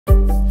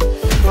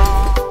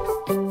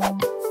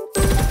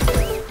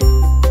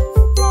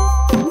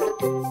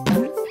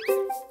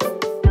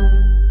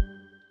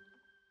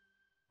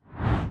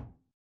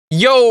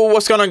Yo,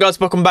 what's going on, guys?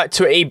 Welcome back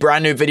to a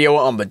brand new video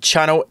on the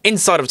channel.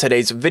 Inside of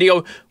today's video,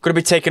 we're going to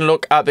be taking a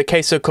look at the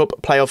QUESO Cup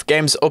playoff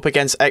games up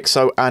against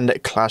QUESO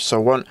and Clash. So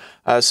I won't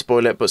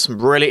spoil it, but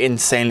some really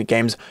insane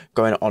games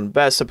going on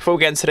there. So before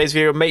we get into today's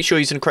video, make sure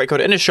you're using the credit code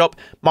in the shop.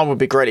 Mine would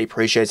be greatly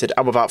appreciated.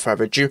 And without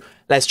further ado,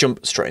 let's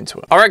jump straight into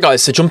it. Alright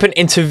guys, so jumping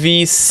into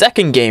the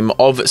second game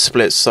of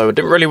Splits. So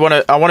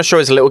I want to show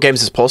as little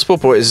games as possible,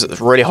 but it's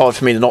really hard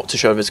for me not to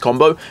show this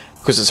combo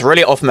because it's a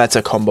really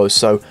off-meta combo.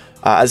 So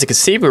as you can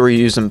see, we were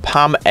using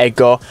Pam,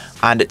 Edgar,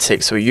 and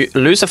Tick. So we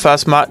lose the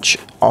first match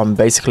on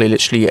basically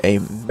literally a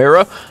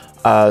mirror.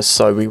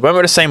 So we went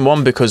with the same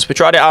one because we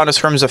tried it out in the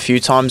scrims a few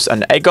times,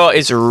 and Edgar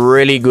is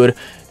really good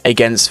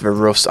against the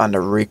Ruffs and the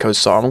Ricos.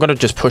 So I'm going to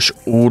just push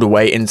all the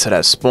way into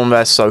that spawn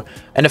there. So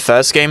in the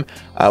first game,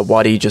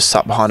 Waddy just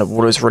sat behind the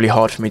wall. It was really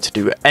hard for me to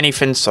do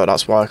anything, so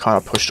that's why I kind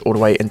of pushed all the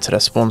way into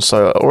their spawn.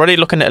 So already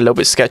looking at a little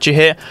bit sketchy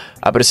here,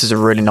 but this is a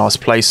really nice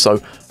place.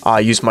 So I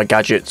used my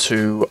gadget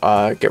to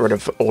get rid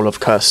of all of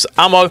Curse's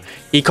ammo.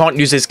 He can't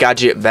use his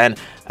gadget then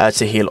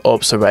to heal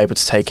up, so we're able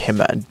to take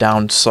him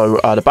down. So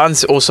the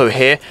bans also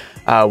here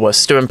were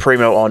Stu and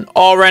Primo on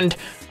our end,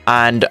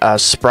 and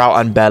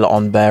Sprout and Bell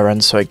on their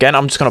end. So again,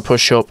 I'm just going to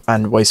push up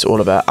and waste all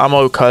of their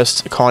ammo.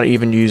 Curse can't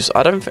even use...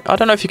 I don't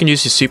know if you can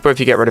use your super if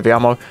you get rid of the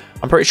ammo.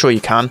 I'm pretty sure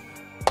you can.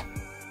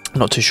 I'm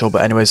not too sure,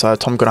 but anyways, Tom's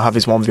going to have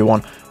his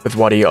 1v1 with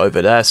Waddy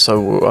over there.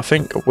 So I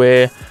think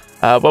we're...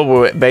 well,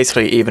 we're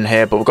basically even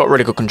here, but we've got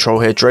really good control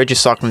here. Drage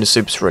is cycling the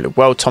supers really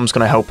well. Tom's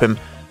going to help him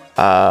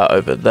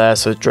over there.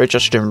 So Drage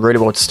actually doing really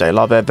well to stay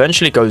alive there.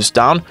 Eventually goes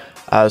down.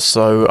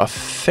 So I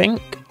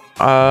think...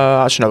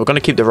 actually, no, we're going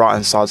to keep the right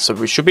hand side. So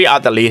we should be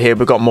at the lead here.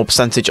 We've got more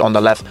percentage on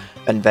the left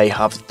than they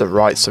have the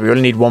right. So we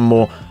only need one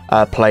more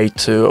play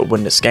to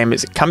win this game.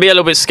 It can be a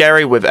little bit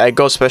scary with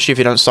Edgar, especially if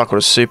you don't cycle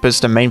the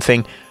supers. The main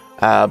thing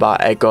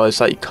about Edgar is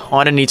that you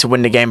kind of need to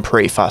win the game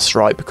pretty fast,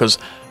 right? Because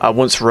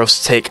once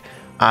Ruffs, Tick,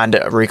 and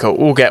Rico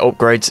all get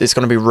upgrades, it's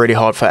going to be really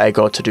hard for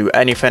Edgar to do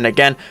anything.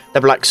 Again,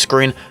 the black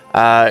screen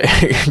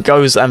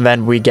goes and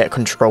then we get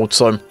controlled.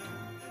 So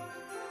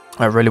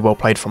really well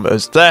played from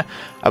us there.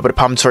 But the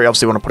Pam Tree,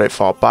 obviously want to put it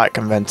far back,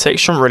 and then Tick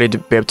shouldn't really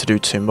be able to do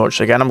too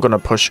much. Again, I'm going to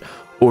push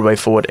all the way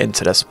forward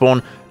into their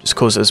spawn, just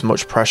cause as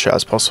much pressure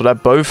as possible. They're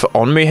both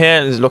on me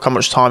here, and look how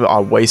much time I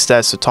waste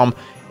there. So Tom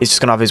is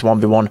just going to have his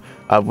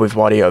 1v1 with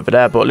Waddy over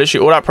there. But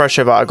literally all that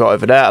pressure that I got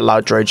over there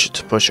allowed Drage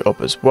to push up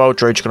as well.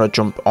 Drage going to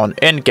jump on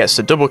in, gets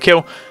the double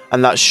kill,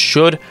 and that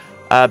should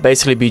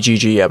basically be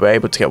GG. Yeah, we're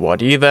able to get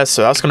Waddy there.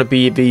 So that's going to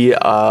be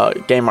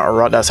the game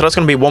right there. So that's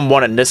going to be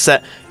 1-1 in this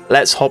set.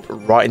 Let's hop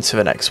right into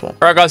the next one.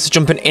 Alright guys, so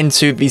jumping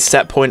into the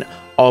set point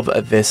of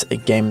this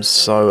game.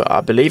 So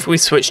I believe we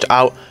switched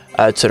out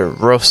to the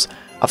Ruffs.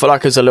 I feel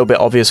like it was a little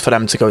bit obvious for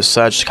them to go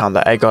Surge to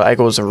counter Edgar.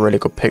 Edgar was a really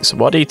good pick. So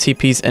Waddy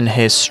TP's in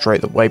here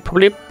straight away.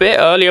 Probably a bit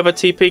early of a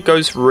TP.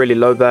 Goes really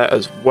low there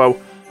as well.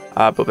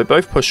 But they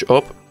both push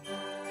up.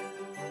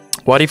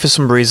 Waddy, for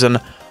some reason,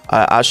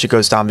 actually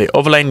goes down the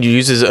other lane.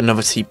 Uses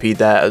another TP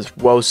there as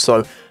well.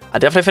 So I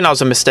definitely think that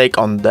was a mistake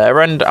on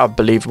their end. I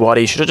believe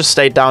Waddy should have just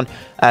stayed down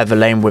the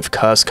lane with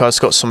Curse. Curse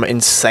got some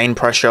insane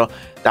pressure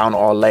down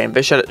our lane.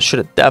 They should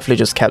have definitely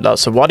just kept that.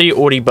 So Waddy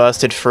already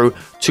bursted through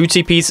 2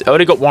 TPs.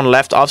 Already got 1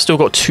 left. I've still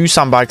got 2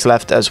 sandbags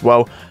left as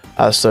well.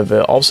 So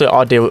the also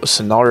ideal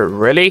scenario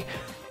really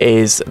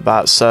is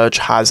that Surge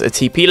has a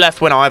TP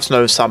left when I have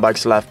no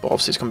sandbags left. But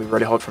obviously it's going to be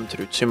really hard for him to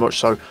do too much.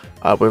 So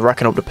we're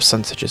racking up the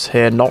percentages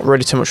here. Not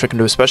really too much we can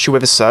do, especially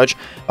with a Surge.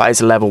 That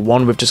is level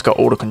 1. We've just got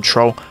all the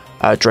control.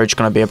 Drage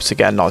going to be able to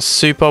get a nice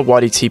super.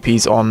 Waddy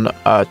TP's on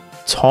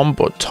Tom,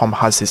 but Tom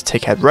has his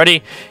tick head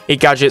ready. He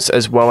gadgets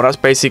as well, and that's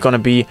basically going to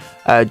be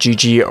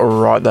GG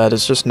right there.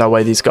 There's just no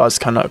way these guys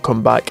can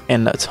come back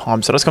in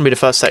time. So that's going to be the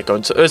first set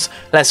going to us.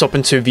 Let's hop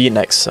into the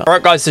next set.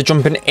 Alright guys, so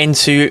jumping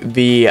into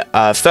the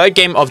third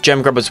game of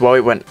Gem Grab as well.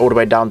 It went all the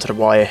way down to the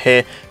wire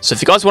here. So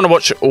if you guys want to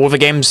watch all the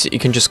games, you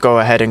can just go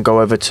ahead and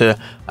go over to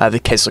the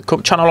QUESO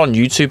Cup channel on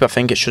YouTube. I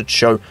think it should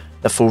show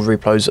the full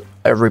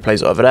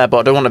replays over there, but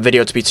I don't want the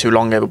video to be too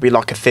long. It will be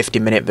like a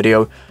 50-minute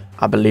video,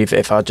 I believe,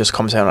 if I just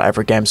commentate on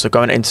every game. So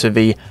going into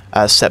the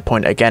set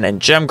point again in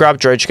Gem Grab,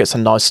 Drage gets a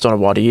nice stun of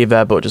Waddy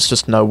there, but there's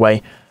just no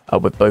way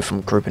with both of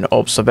them grouping it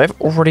up. So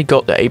they've already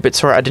got the 8-bit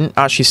turret. I didn't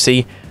actually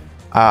see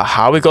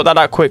how we got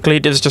that quickly.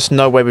 There's just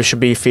no way we should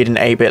be feeding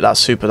 8-bit that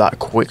super that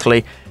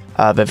quickly.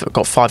 They've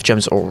got 5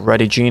 gems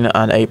already. Gene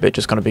and 8-bit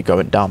just going to be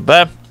going down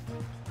there.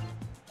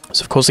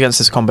 So of course against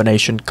this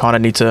combination, kind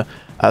of need to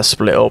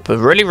split up. A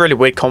really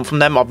weird comp from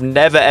them. I've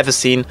never ever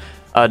seen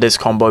this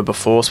combo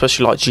before,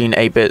 especially like Gene,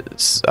 8-bit,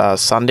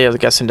 Sandy. I'm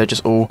guessing they're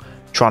just all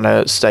trying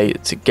to stay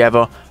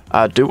together.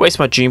 Do waste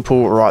my Gene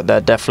pool right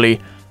there. Definitely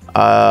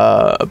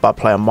a bad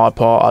play on my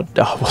part.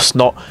 I was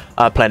not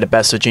playing the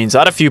best of Genes. I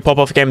had a few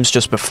pop-off games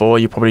just before.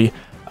 You probably,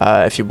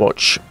 if you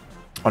watch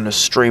on the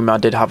stream, I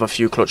did have a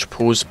few clutch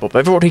pulls, but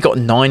they've already got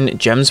 9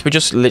 gems. We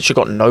just literally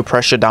got no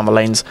pressure down the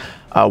lanes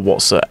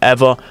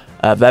whatsoever.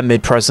 Their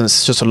mid presence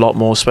is just a lot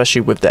more,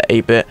 especially with the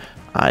 8-bit.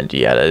 And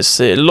yeah,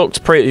 it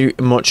looked pretty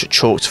much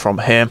chalked from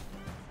here.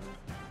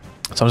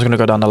 So I'm just going to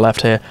go down the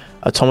left here.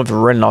 Tom with a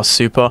really nice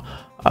super.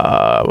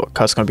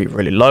 Curse going to be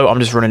really low. I'm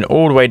just running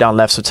all the way down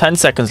left, so 10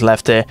 seconds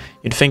left here.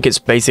 You'd think it's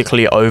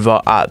basically over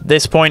at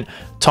this point.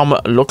 Tom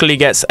luckily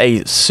gets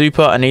a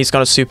super, and he's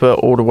going to super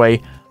all the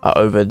way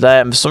over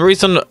there. And for some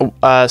reason,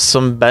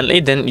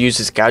 SpenLC didn't use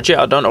his gadget.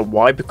 I don't know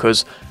why,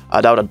 because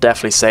that would have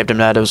definitely saved him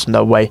there. There was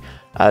no way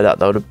that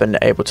they would have been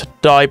able to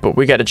die, but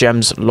we get the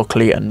gems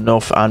luckily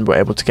enough, and we're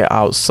able to get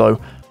out.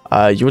 So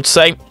you would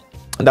say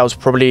that was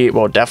probably,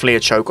 well, definitely a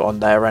choke on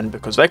their end,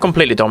 because they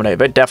completely dominated.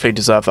 They definitely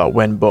deserve that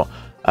win, but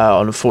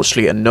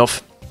unfortunately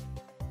enough,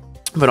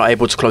 we're not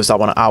able to close that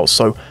one out.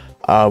 So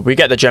we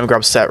get the gem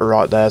grab set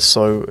right there.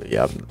 So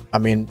yeah, I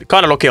mean,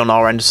 kind of lucky on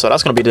our end. So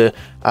that's going to be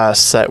the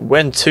set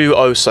win,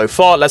 2-0 so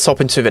far. Let's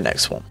hop into the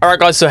next one. All right,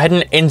 guys, so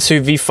heading into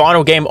the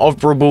final game of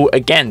Brawl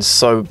again.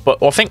 So,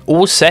 but I think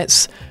all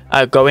sets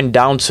going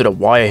down to the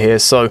wire here.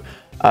 So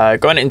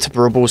going into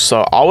Brawl,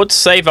 so I would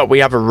say that we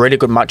have a really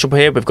good matchup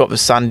here. We've got the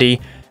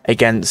Sandy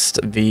against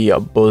the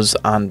Buzz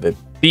and the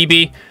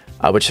BB,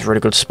 which is a really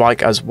good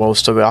spike as well.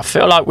 So I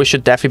feel like we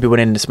should definitely be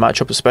winning this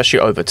matchup, especially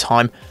over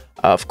time.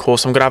 Of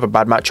course, I'm going to have a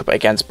bad matchup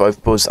against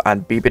both Buzz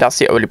and BB. That's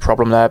the only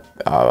problem there.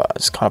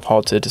 It's kind of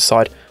hard to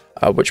decide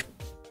which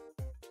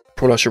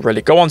Brawl I should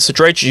really go on. So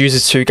Drake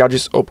uses 2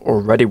 gadgets up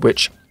already,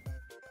 which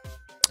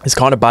is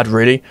kind of bad,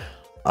 really,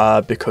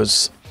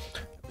 because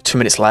 2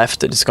 minutes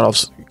left. It's going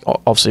to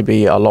obviously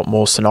be a lot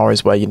more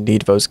scenarios where you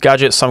need those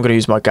gadgets. So I'm going to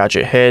use my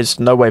gadget here. There's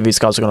no way these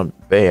guys are going to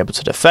be able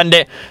to defend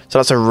it. So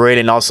that's a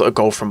really nice little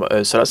goal from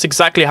us. So that's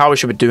exactly how we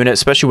should be doing it,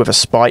 especially with a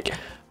spike.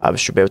 We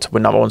should be able to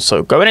win that one.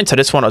 So going into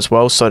this one as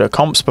well. So the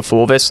comps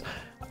before this,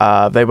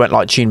 they went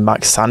like Gene,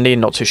 Max, Sandy.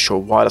 Not too sure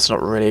why. That's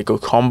not really a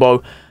good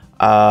combo.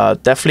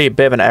 Definitely a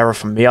bit of an error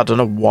from me. I don't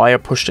know why I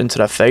pushed into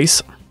their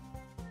face.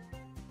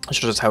 I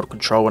should have just held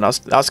control, and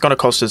that's going to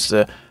cost us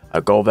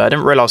a goal there. I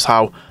didn't realize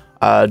how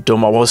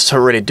dumb I was to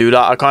really do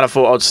that. I kind of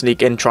thought I'd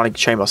sneak in trying to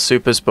chain my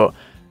supers, but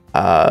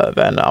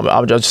then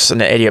I'm just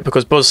an idiot,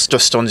 because Buzz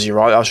just stuns you,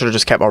 right? I should have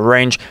just kept my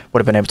range, would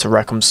have been able to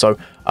wreck them. So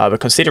we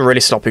conceded a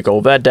really sloppy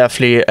goal there.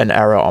 Definitely an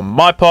error on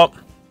my part.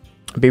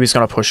 BB's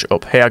going to push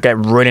up here. I get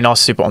really nice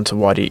super onto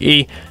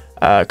YDE.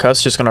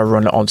 Curse just going to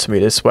run onto me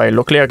this way.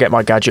 Luckily, I get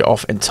my gadget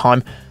off in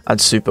time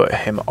and super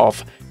him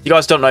off. If you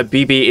guys don't know,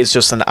 BB is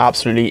just an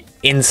absolutely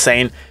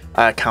insane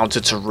counter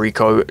to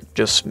Rico,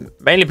 just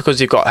mainly because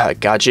you've got her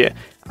gadget,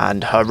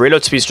 and her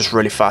reload speed is just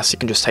really fast. You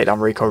can just take down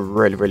Rico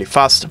really, really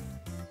fast.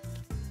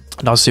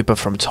 Nice super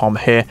from Tom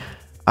here,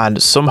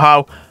 and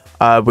somehow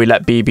we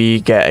let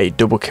BB get a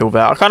double kill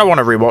there. I kind of want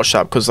to rewatch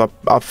that, because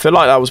I feel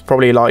like that was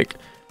probably like,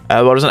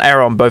 well, there's an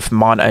error on both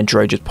mine and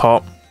Drage's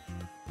part.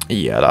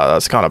 Yeah,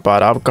 that's kind of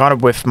bad. I'm kind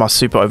of with my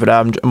super over there.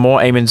 I'm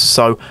more aiming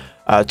so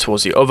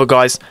towards the other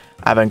guys,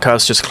 and then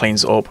Curse just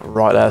cleans up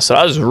right there. So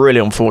that was really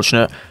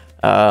unfortunate.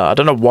 I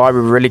don't know why we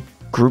really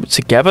grouped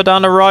together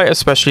down the right,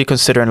 especially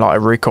considering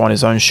like Rico on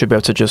his own should be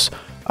able to just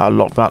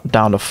lock that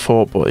down the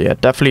fort. But yeah,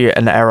 definitely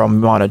an error on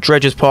mine and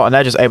Dredge's part, and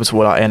they're just able to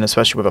wall that in,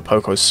 especially with a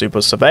Poco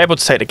super. So they're able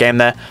to take the game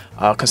there.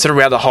 Considering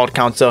we had the hard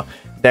counter,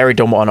 very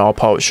dumb on our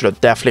part. We should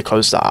have definitely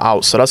closed that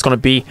out. So that's going to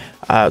be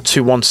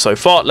 2-1 so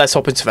far. Let's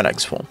hop into the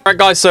next one. All right,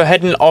 guys, so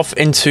heading off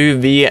into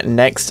the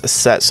next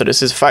set. So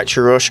this is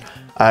Factory Rush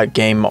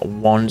game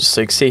 1.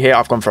 So you can see here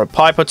I've gone for a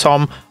Piper,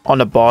 Tom on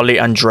the Barley,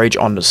 and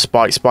Drage on the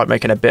Spike. Spike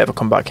making a bit of a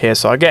comeback here.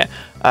 So I get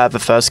the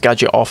first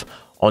gadget off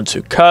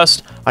onto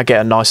Cursed. I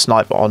get a nice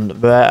snipe on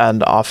there,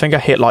 and I think I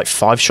hit like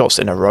 5 shots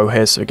in a row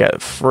here. So we get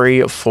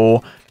 3,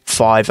 4,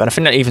 5, and I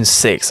think that even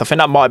 6. I think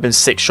that might have been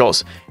 6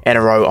 shots in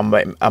a row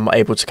I'm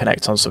able to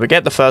connect on. So we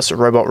get the first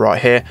robot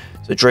right here.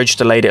 So Dredge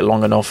delayed it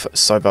long enough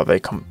so that they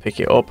can pick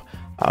it up,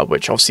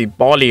 which obviously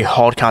Barley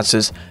hard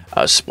counters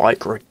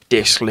Spike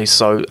ridiculously.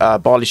 So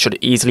Barley should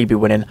easily be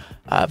winning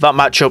that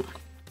matchup.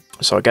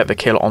 So I get the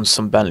kill on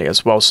SpenLC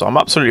as well. So I'm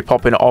absolutely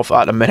popping it off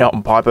at the minute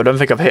on Piper. I don't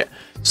think I've hit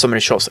so many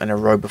shots in a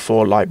row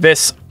before like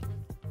this.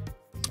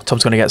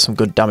 Tom's going to get some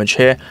good damage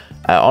here.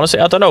 Honestly,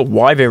 I don't know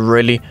why they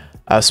really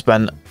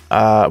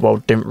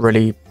didn't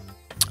really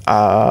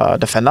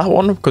defend that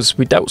one, because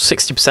we dealt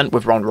 60%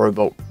 with round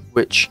robot,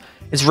 which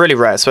is really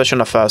rare, especially in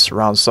the first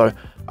round. So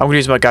I'm going to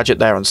use my gadget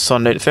there on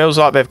Sunday. It feels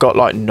like they've got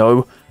like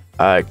no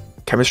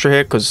chemistry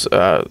here, because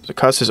the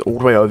Curse is all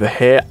the way over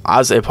here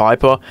as a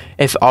Piper.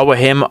 If I were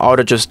him, I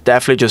would have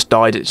definitely just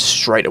died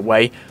straight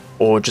away,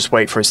 or just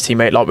wait for his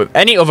teammate. Like with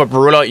any other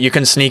brawler, you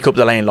can sneak up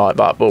the lane like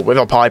that, but with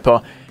a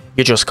Piper,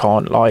 you just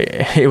can't.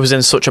 Like, it was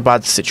in such a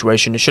bad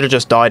situation. You should have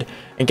just died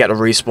and get a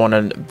respawn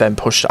and then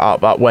pushed it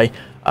out that way.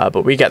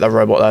 But we get the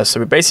robot there, so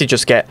we basically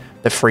just get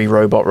the free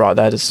robot right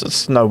there.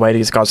 There's no way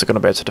these guys are going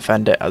to be able to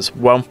defend it as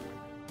well.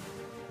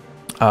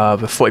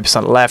 With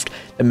 40% left,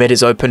 the mid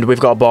is opened. We've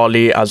got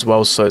Barley as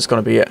well, so it's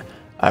going to be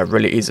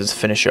really easy to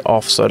finish it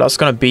off. So that's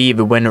going to be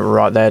the win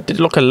right there. Did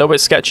look a little bit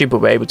sketchy, but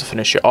we're able to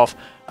finish it off.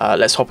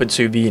 Let's hop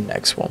into the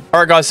next one.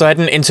 All right, guys, so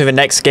heading into the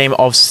next game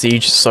of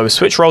Siege. So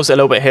switch roles a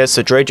little bit here.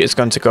 So Drage is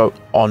going to go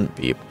on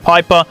the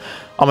Piper.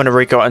 I'm going to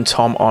Rico and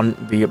Tom on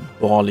the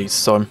Barley.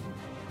 So you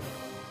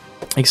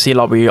can see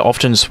like we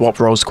often swap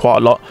roles quite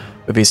a lot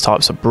with these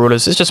types of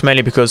brawlers. It's just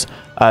mainly because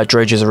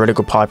Drage is a really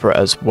good piper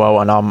as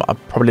well, and I'm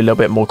probably a little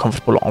bit more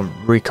comfortable on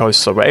Rico,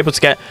 so we're able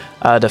to get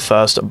the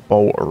first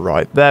bolt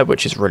right there,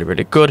 which is really,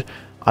 really good.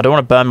 I don't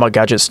want to burn my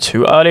gadgets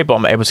too early, but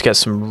I'm able to get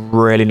some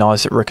really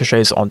nice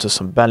ricochets onto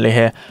some Bentley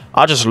here.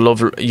 I just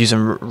love using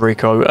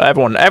Rico.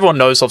 Everyone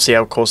knows, obviously,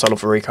 of course, I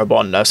love Rico, but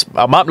on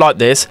a map like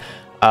this,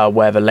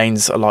 where the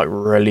lanes are like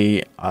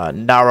really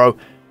narrow,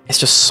 it's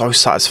just so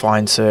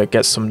satisfying to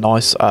get some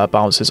nice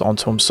bounces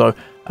onto him. So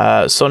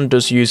Sun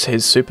does use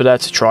his super there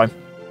to try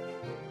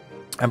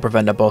and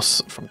prevent the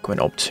boss from coming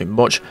up too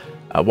much.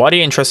 Whitey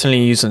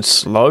interestingly using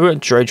slow.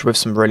 Drage with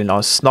some really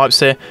nice snipes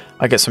here.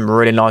 I get some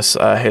really nice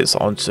hits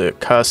onto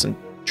Curse, and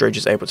Drage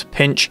is able to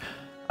pinch.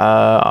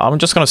 I'm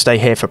just going to stay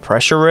here for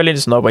pressure, really.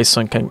 There's no way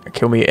Sun can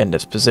kill me in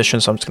this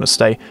position, so I'm just going to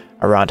stay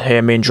around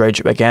here. Me and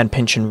Drage, again,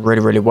 pinching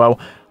really, really well.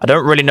 I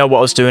don't really know what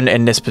I was doing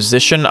in this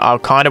position. I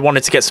kind of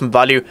wanted to get some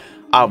value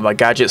out of my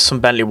gadgets, some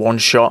Bentley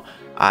one-shot,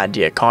 and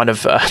yeah, kind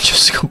of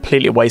just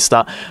completely waste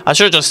that. I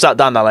should have just sat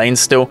down the lane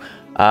still.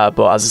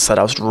 But as I said,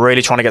 I was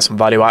really trying to get some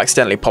value. I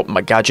accidentally popped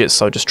my gadgets,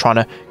 so just trying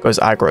to go as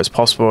aggro as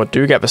possible. I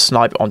do get the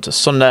snipe onto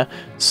Sun there,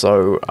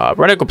 so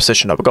we're in a good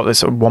position now. We've got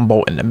this one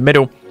bolt in the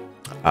middle.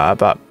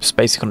 That's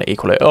basically going to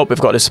equal it up.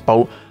 We've got this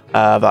bolt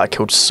that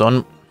killed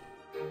Sun.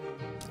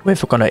 We're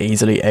going to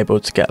easily able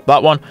to get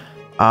that one.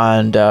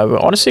 And we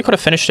honestly could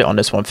have finished it on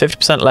this one.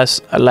 50%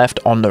 less left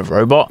on the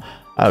robot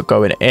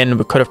going in.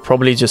 We could have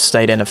probably just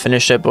stayed in and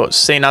finished it, but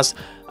seeing as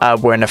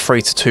we're in a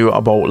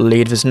 3-2 bolt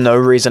lead, there's no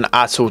reason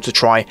at all to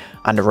try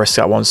and risk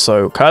that one.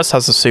 So Curse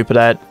has the super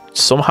there,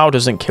 somehow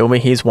doesn't kill me.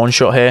 He's one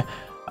shot here.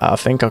 I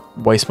think I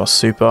waste my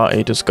super.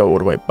 He does go all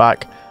the way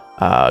back.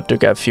 Do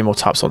get a few more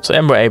taps onto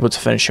him. We're able to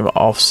finish him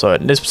off. So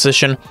in this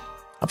position,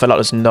 I feel like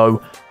there's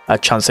no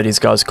chance of these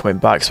guys coming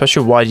back,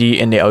 especially YD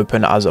in the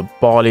open as a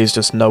Barley. There's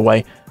just no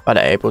way that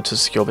they're able to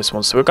secure this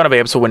one. So we're going to be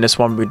able to win this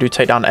one. We do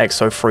take down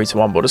EXO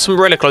 3-1, but there's some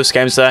really close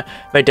games there.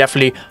 They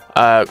definitely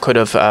could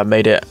have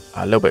made it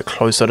a little bit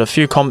closer. A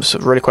few comps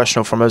really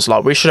questionable from us,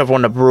 like we should have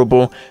won the Brawl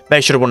Ball, they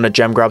should have won the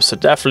gem grab. So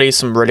definitely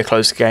some really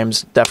close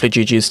games.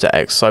 Definitely GG's to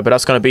EXO, but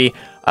that's going to be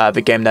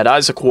the game there. That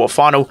is a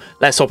quarterfinal.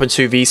 Let's hop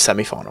into the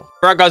semi-final.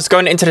 Alright guys,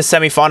 going into the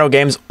semi-final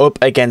games up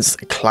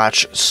against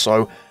Clash.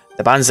 So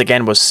the bans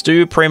again was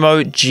Stu,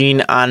 Primo,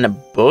 Gene, and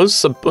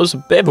Buzz. Buzz, a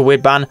bit of a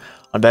weird ban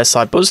on their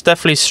side. Buzz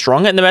definitely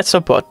strong in the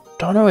meta, but I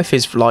don't know if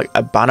he's like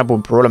a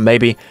bannable brawler.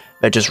 Maybe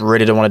they just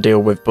really don't want to deal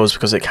with Buzz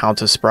because it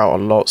counters Sprout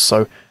a lot.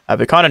 So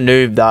we kind of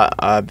knew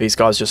that these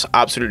guys just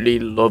absolutely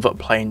love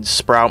playing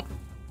Sprout,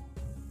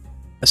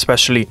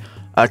 especially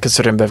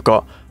considering they've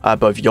got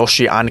both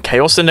Yoshi and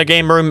Chaos in the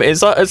game room.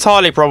 It's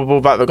highly probable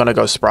that they're going to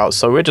go Sprout.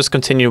 So we're just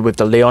continuing with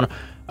the Leon.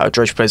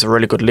 Drage plays a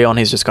really good Leon.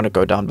 He's just going to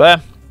go down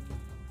there.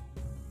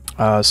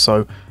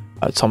 So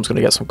Tom's going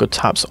to get some good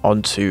taps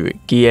onto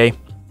Guille.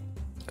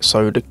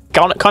 So the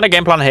kind of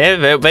game plan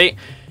here, they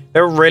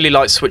really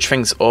like switch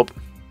things up,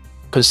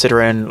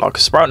 considering like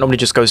Sprout normally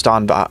just goes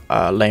down that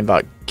lane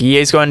that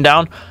Guille's going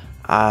down,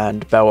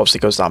 and Bell obviously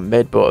goes down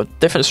mid, but a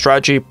different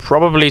strategy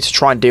probably to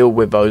try and deal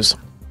with those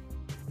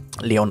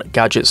Leon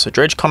gadgets. So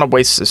Drage kind of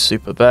wastes his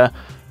super there.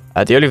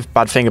 The only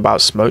bad thing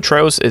about smoke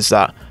trails is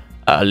that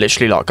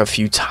literally like a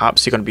few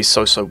taps you're going to be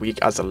so weak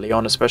as a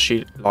Leon,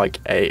 especially like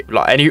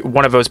any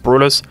one of those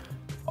brawlers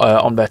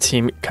on their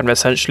team can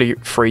essentially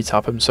free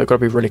tap him, so got to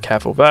be really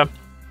careful there.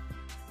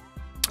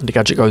 The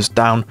gadget goes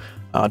down.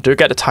 Do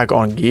get the tag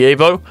on Guille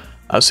though,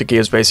 so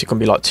Guille's basically going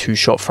to be like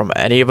 2-shot from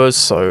any of us,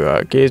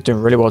 so Guille's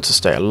doing really well to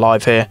stay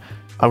alive here.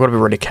 I've got to be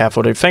really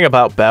careful. The thing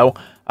about Bell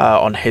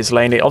on his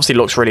lane, it obviously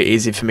looks really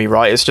easy for me,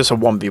 right? It's just a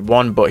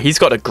 1v1, but he's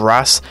got the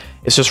grass.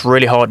 It's just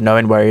really hard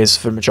knowing where he is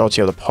for the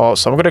majority of the part,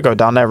 so I'm going to go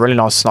down there. Really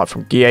nice snipe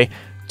from Guille.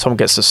 Tom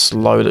gets the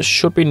slow that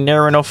should be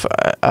near enough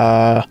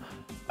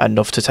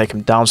to take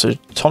him down, so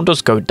Tom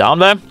does go down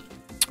there,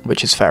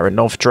 which is fair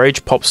enough.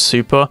 Drage pops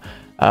super,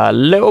 a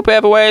little bit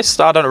of a waste.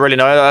 I don't really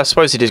know. I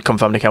suppose he did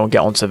confirm the kill and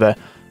get onto the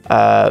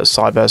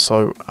side there,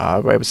 so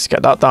we're able to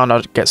get that down.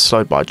 I get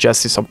slowed by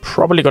Jesse, so I'm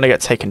probably going to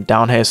get taken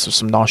down here. So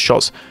some nice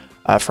shots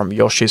from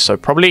Yoshi, so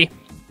probably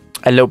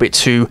a little bit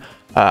too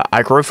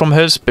aggro from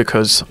his,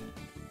 because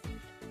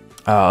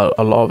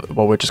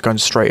we're just going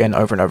straight in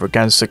over and over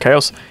again. So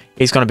Chaos,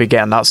 he's going to be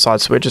getting that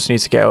side, so we just need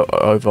to get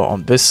over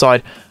on this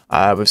side.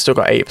 We've still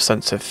got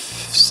 80%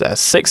 to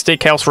 60.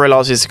 Chaos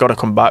realizes he's got to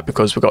come back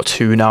because we've got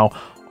 2 now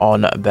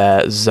on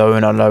their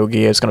zone. I know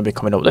Gia is going to be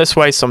coming up this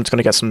way, so I'm just going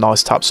to get some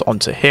nice taps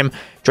onto him.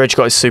 Drage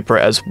got his super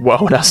as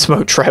well. Now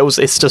smoke trails,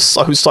 it's just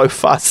so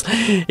fast.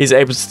 He's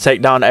able to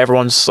take down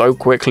everyone so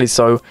quickly,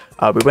 so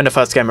we win the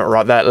first game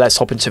right there. Let's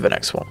hop into the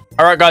next one.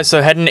 Alright guys,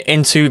 so heading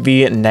into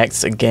the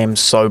next game.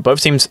 So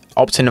both teams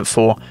opting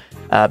for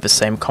the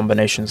same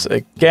combinations.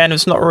 Again,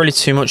 there's not really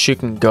too much you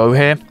can go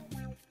here,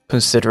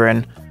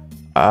 considering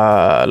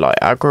like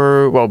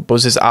aggro. Well,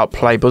 Buzz is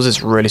outplay. Buzz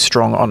is really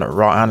strong on the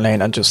right hand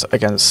lane and just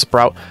against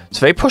Sprout,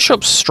 so they push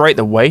up straight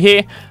away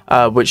here,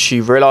 which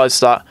you realize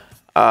that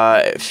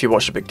if you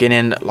watch the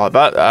beginning like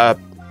that,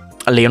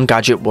 Leon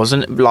gadget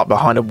wasn't like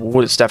behind a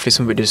wall. It's definitely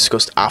something we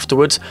discussed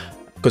afterwards.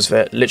 because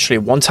they're literally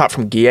one tap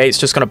from GA. It's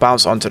just going to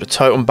bounce onto the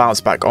totem, bounce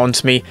back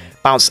onto me,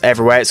 bounce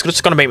everywhere. It's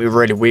just going to make me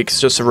really weak.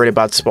 It's just a really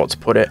bad spot to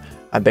put it,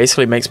 and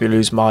basically makes me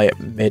lose my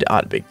mid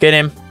at the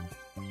beginning.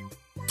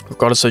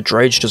 Regardless, so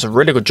Drage does a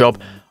really good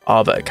job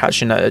of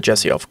catching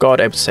Jesse off guard,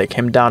 able to take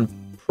him down.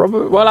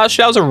 Probably, well,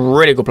 actually, that was a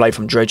really good play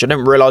from Drage. I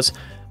didn't realize,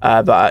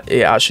 but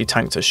it actually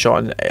tanked a shot,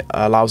 and it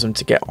allows him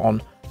to get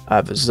on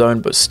the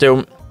zone, but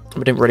still,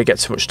 we didn't really get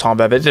too much time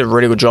there. They did a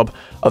really good job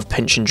of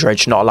pinching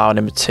Drage, not allowing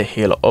him to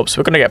heal up. So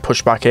we're going to get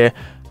pushed back here.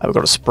 We've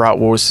got a Sprout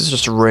wall. This is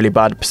just a really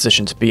bad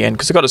position to be in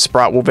because they've got a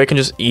Sprout wall. They can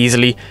just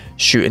easily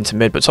shoot into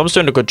mid. But Tom's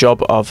doing a good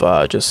job of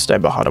just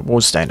staying behind the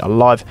wall, staying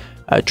alive.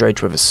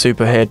 Drage with a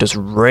super here does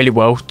really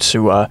well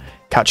to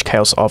catch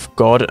Chaos off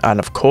guard. And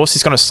of course,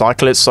 he's going to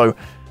cycle it. So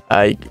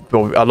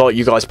well, a lot of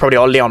you guys probably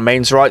are Leon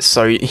mains, right?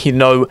 So you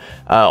know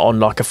on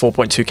like a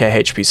 4.2k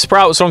HP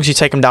Sprout, as long as you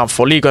take him down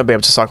fully, you're going to be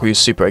able to cycle your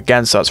super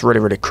again. So that's really,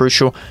 really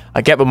crucial.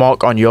 I get the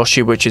mark on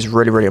Yoshi, which is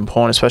really, really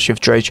important, especially if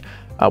Drage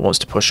wants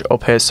to push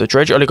up here. So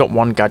Drage only got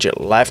one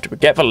gadget left. We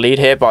get the lead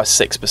here by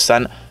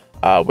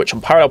 6%, which on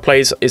parallel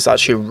plays is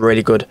actually a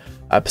really good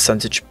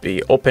percentage to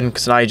be up in,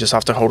 because now you just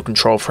have to hold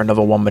control for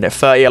another 1 minute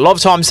 30. A lot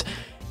of times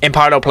in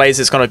parallel plays,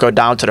 it's going to go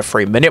down to the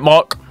 3-minute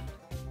mark,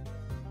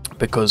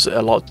 because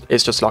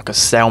it's just like a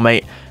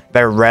stalemate.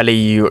 Very rarely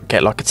you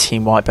get like a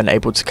team wipe and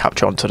able to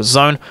capture onto the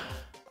zone.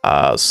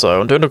 So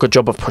I'm doing a good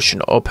job of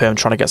pushing up here. I'm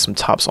trying to get some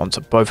taps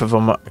onto both of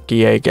them.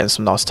 GA getting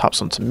some nice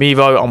taps onto me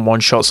though on one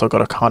shot, so I've got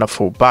to kind of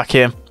fall back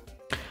here.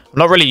 I'm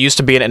not really used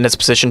to being in this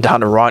position down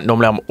the right.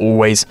 Normally I'm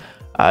always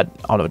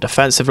on a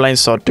defensive lane,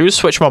 so I do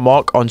switch my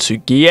mark onto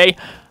GA.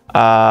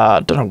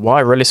 I don't know why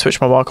I really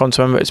switched my mark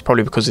onto him. It's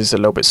probably because he's a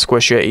little bit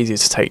squishier, easier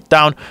to take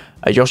down.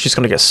 Yoshi's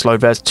going to get slowed.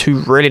 There's two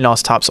really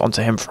nice taps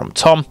onto him from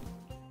Tom.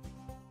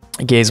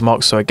 Gears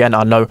mark, so again,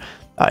 I know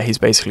he's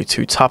basically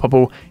too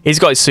tappable. He's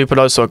got his super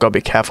though, so I've got to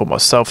be careful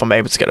myself. I'm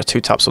able to get the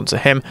 2 taps onto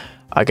him.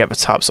 I get the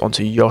taps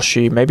onto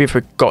Yoshi. Maybe if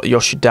we got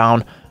Yoshi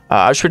down.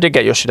 Actually, we did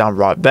get Yoshi down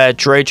right there.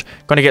 Drage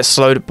going to get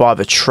slowed by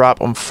the trap.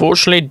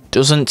 Unfortunately,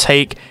 doesn't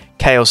take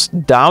Chaos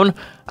down.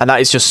 And that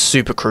is just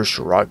super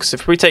crucial, right? Because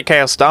if we take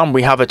Chaos down,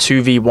 we have a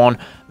 2v1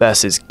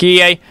 versus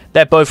GA.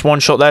 They're both one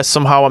shot there.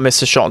 Somehow I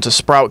missed a shot onto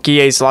Sprout.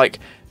 GA's like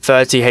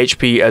 30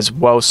 HP as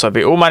well. So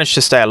they all managed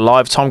to stay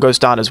alive. Tom goes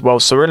down as well.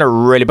 So we're in a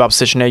really bad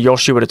position here.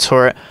 Yoshi with a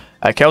turret.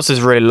 Chaos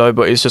is really low,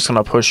 but he's just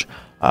going to push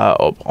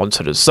up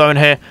onto the zone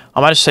here.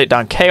 I managed to take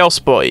down Chaos,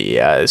 but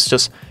yeah, it's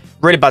just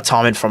really bad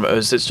timing from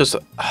us. It's just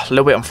a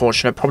little bit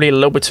unfortunate. Probably a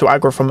little bit too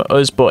aggro from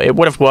us, but it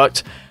would have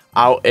worked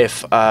out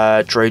if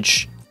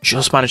Drage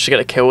just managed to get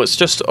a kill. It's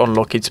just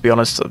unlucky, to be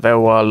honest. They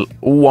were all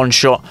one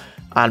shot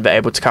and they're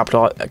able to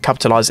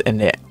capitalize in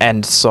the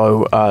end.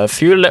 So a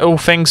few little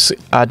things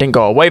didn't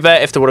go away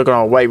there. If they would have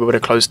gone away, we would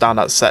have closed down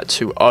that set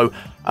 2-0.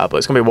 But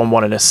it's going to be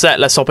 1-1 in a set.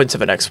 Let's hop into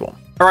the next one.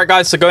 All right,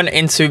 guys. So going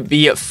into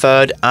the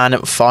third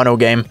and final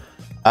game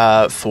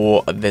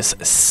for this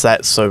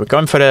set. So we're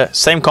going for the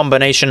same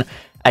combination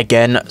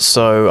again.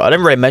 So I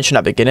didn't really mention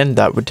at the beginning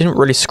that we didn't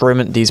really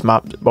scrim these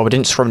maps. Well, we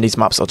didn't scrim these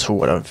maps at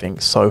all, I don't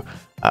think. So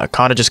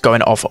kind of just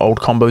going off old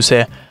combos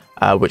here,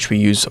 which we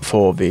use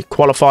for the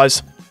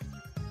qualifiers.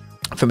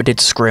 I think we did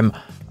scrim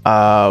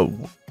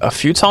a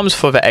few times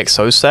for the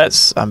XO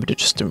sets, and we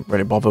just didn't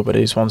really bother with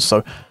these ones.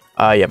 So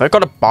yeah, they've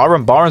got a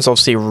Byron. Byron's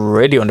obviously a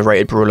really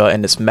underrated brawler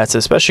in this meta,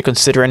 especially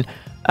considering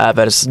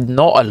there's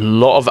not a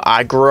lot of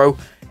aggro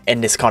in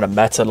this kind of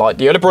meta. Like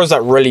the other brawlers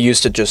that really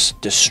used to just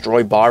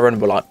destroy Byron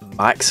were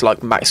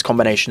like Max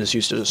combinations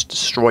used to just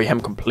destroy him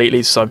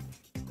completely. So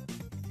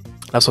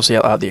that's obviously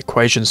out of the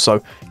equation.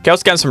 So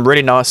Chaos getting some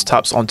really nice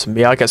taps onto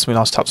me. I get some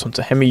nice taps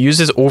onto him. He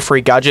uses all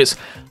 3 gadgets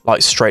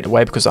like straight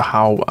away because of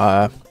how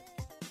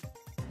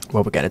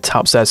well we're getting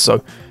taps there. So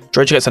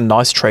Drage gets a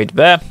nice trade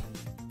there.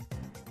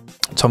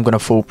 Tom gonna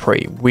fall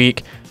pretty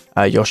weak.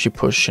 Yoshi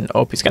pushing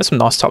up. He's getting some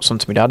nice taps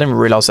onto me. I didn't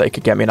realize that he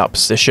could get me in that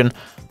position.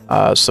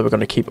 So we're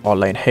going to keep our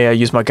lane here.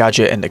 Use my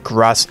gadget in the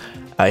grass.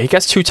 He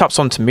gets 2 taps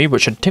onto me,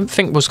 which I didn't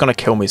think was going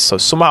to kill me. So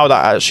somehow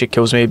that actually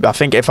kills me. But I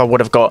think if I would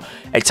have got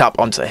a tap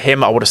onto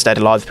him, I would have stayed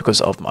alive because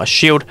of my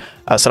shield.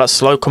 So that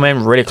slow come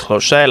in really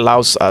close there.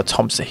 Allows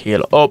Tom to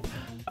heal up.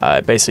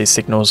 It basically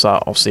signals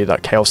that obviously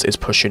that Chaos is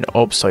pushing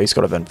up. So he's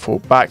got to then fall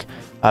back.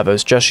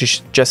 Those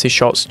Jesse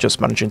shots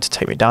just managing to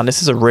take me down.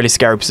 This is a really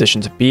scary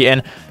position to be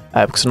in.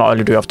 Because not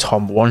only do we have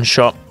Tom one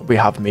shot, we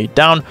have me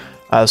down.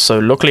 So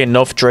luckily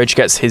enough, Drage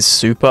gets his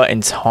super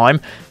in time.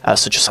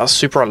 So just that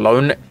super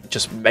alone,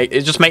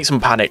 it just makes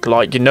him panic.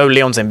 Like, you know,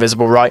 Leon's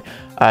invisible, right?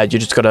 You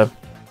just gotta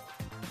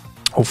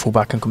all fall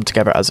back and come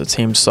together as a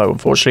team. So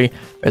unfortunately,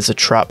 there's a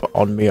trap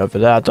on me over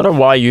there. I don't know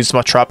why I used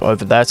my trap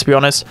over there, to be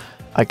honest.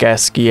 I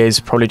guess Guille's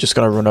probably just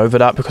gonna run over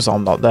that because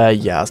I'm not there.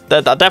 Yeah, I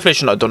definitely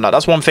shouldn't have done that.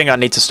 That's one thing I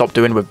need to stop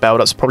doing with Bell.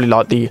 That's probably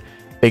like the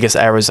biggest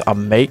errors I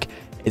make.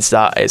 Is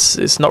that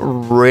it's not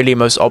really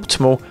most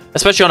optimal,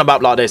 especially on a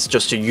map like this,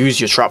 just to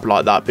use your trap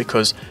like that,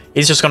 because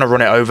he's just going to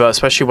run it over,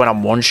 especially when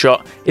I'm one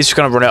shot. He's just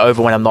going to run it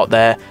over when I'm not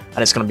there, and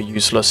it's going to be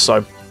useless.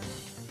 So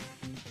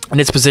in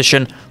this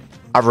position,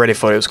 I really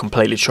thought it was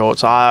completely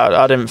short.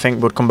 I didn't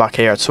think we'd come back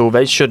here at all.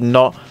 They should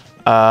not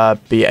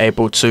be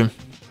able to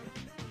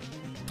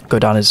go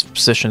down his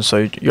position.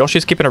 So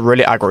Yoshi's keeping a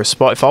really aggro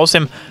spot. If I was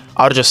him,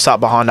 I would have just sat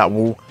behind that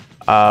wall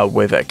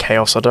with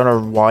Chaos. I don't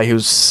know why he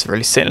was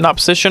really sitting in that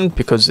position,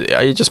 because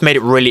it just made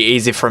it really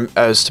easy for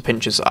us to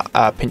pinch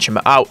him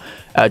out.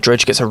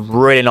 Dredge gets a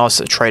really nice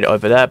trade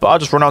over there, but I'll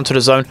just run onto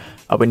the zone.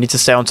 We need to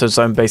stay onto the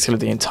zone basically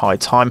the entire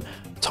time.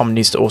 Tom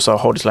needs to also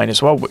hold his lane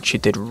as well, which he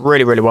did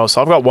really, really well.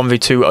 So I've got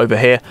 1v2 over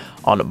here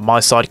on my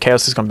side.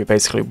 Chaos is going to be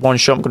basically one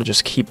shot. I'm going to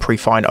just keep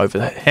pre-firing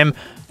over him.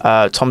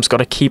 Tom's got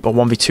to keep a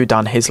 1v2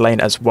 down his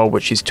lane as well,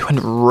 which he's doing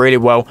really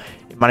well.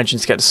 Managing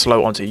to get the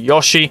slow onto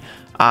Yoshi.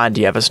 And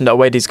yeah, there's no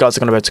way these guys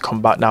are going to be able to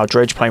come back now.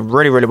 Dredge playing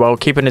really, really well,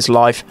 keeping his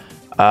life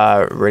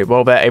really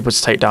well there. Able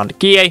to take down the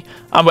Guille,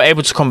 and we're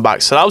able to come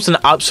back. So that was an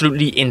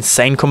absolutely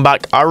insane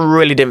comeback. I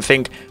really didn't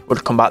think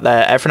we'd come back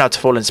there. Everything had to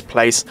fall into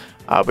place.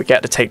 We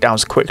get the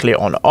takedowns quickly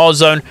on our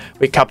zone.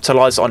 We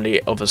capitalize on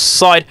the other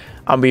side,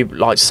 and we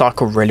like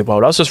cycle really well.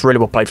 That was just really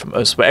well played from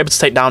us. We're able to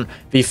take down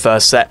the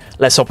first set.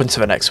 Let's hop into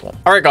the next one.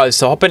 All right, guys.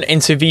 So hopping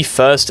into the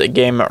first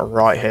game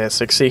right here.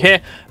 So you can see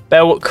here,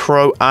 Bell,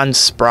 Crow, and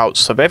Sprout.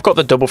 So they've got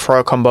the double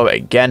throw combo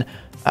again,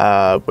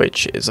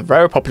 which is a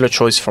very popular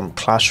choice from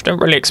Clash. We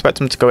didn't really expect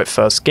them to go it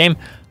first game,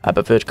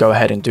 but they'd go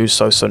ahead and do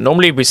so. So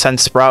normally we send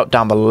Sprout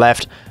down the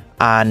left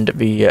and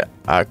the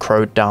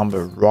Crow down the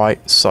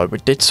right. So we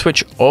did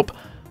switch up.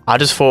 I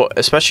just thought,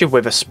 especially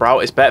with a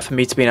Sprout, it's better for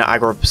me to be in an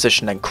aggro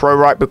position than Crow,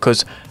 right?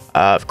 Because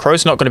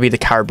Crow's not going to be the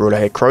carry brawler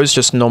here. Crow's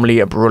just normally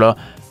a brawler,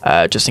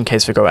 just in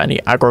case we go any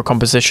aggro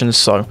compositions.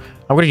 So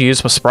I'm going to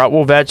use my Sprout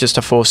wall there just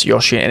to force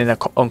Yoshi in an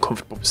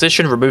uncomfortable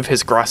position, remove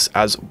his grass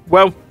as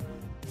well.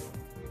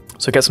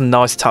 So get some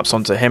nice taps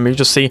onto him. You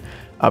just see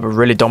we're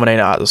really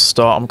dominating at the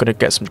start. I'm going to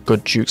get some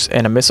good jukes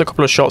in and miss a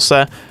couple of shots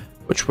there,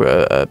 which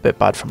were a bit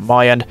bad from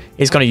my end.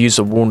 He's going to use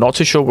the wall. Not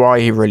too sure why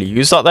he really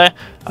used that there.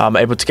 I'm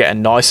able to get a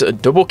nice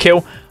double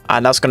kill,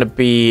 and that's going to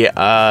be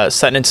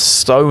setting into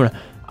stone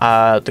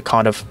the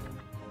kind of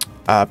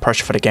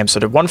pressure for the game. So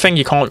the one thing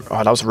you can't...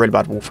 Oh, that was a really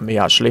bad wall for me,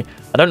 actually.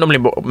 I don't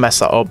normally mess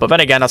that up, but then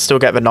again, I still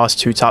get the nice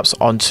 2 taps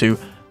onto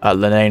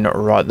Linane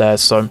right there.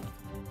 So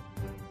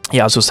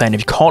yeah, as I was saying,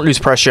 if you can't lose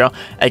pressure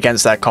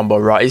against that combo,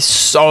 right, it's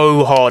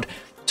so hard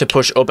to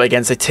push up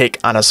against a Tick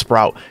and a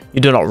Sprout.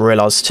 You do not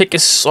realize Tick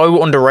is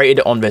so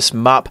underrated on this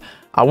map.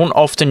 I won't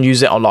often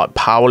use it on like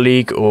Power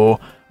League or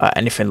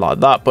anything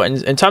like that, but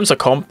in terms of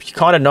comp, you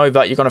kind of know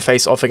that you're going to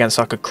face off against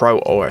like a Crow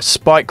or a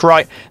Spike,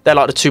 right? They're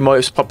like the 2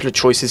 most popular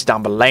choices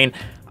down the lane.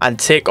 And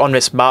Tick on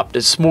this map,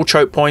 there's small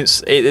choke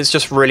points. It's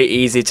just really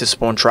easy to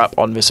spawn trap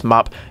on this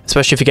map,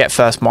 especially if you get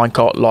first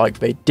minecart like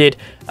they did.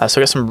 So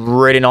I get some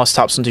really nice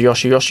taps onto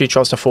Yoshi. Yoshi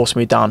tries to force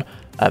me down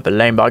the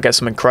lane, but I get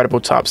some incredible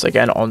taps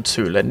again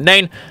onto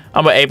Linane,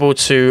 and we're able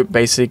to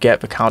basically get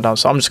the countdown.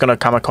 So I'm just going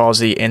to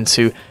kamikaze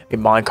into a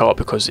minecart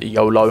because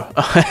YOLO.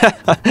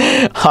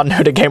 I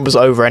knew the game was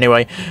over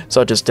anyway,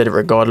 so I just did it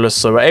regardless.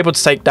 So we're able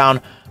to take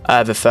down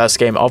the first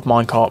game of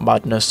Minecart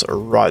Madness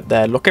right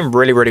there. Looking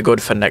really, really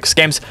good for next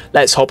games.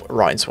 Let's hop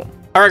right into them.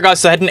 Alright guys,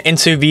 so heading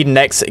into the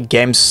next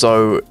game.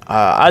 So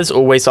as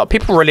always, like,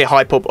 people really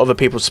hype up other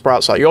people's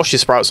Sprouts. Like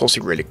Yoshi's Sprout's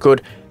also really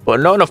good, but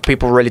not enough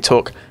people really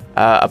talk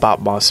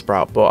about my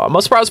Sprout. But my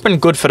Sprout's been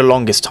good for the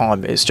longest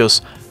time. It's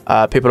just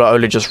people are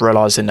only just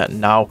realizing that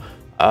now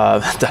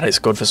that it's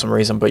good for some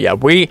reason. But yeah,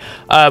 we'll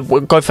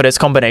go for this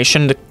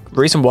combination. The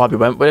reason why we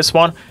went with this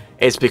one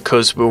is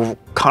because we were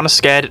kind of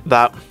scared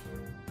that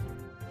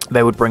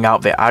they would bring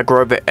out the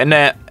aggro bit,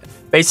 and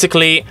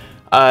basically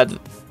like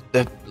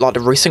the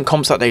recent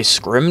comps that they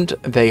scrimmed,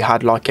 they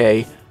had like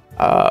a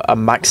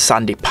Max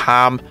Sandy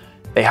Pam.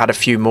 They had a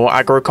few more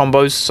aggro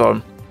combos,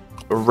 so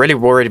we're really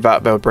worried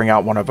that they would bring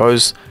out one of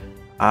those,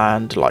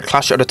 and like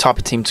Clash are the type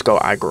of team to go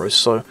aggro,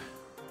 so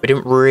we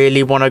didn't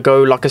really want to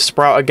go like a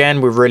Sprout again.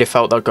 We really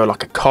felt they'd go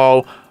like a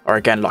Carl, or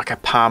again like a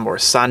Pam or a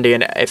Sandy.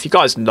 And if you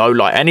guys know,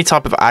 like any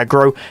type of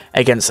aggro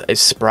against a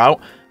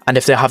Sprout, and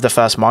if they have the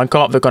first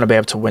minecart, they're going to be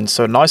able to win.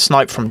 So nice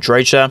snipe from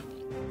Dredge there.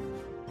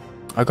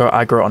 I go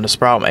aggro on the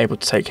Sprout. I'm able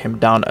to take him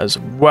down as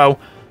well.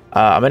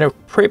 I'm in a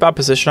pretty bad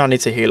position. I need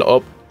to heal it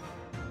up.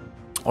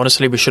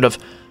 Honestly, we should have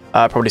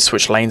probably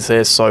switched lanes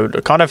here. So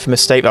the kind of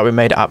mistake that we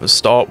made at the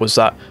start was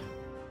that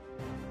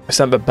I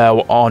sent the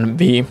Bell on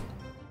the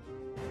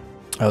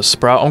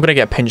Sprout. I'm going to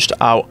get pinched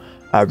out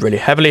really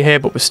heavily here,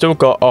 but we've still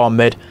got our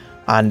mid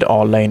and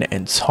our lane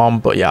in Tom.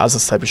 But yeah, as I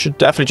said, we should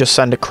definitely just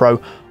send a Crow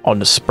on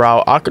the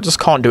Sprout. I just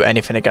can't do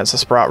anything against the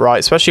Sprout, right?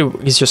 Especially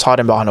he's just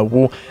hiding behind a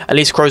wall. At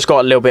least Crow's got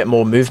a little bit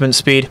more movement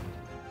speed.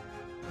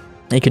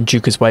 He can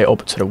juke his way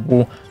up to the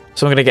wall.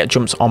 So I'm going to get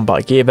jumped on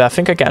by Gear there. I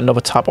think I get another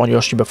tap on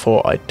Yoshi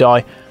before I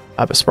die.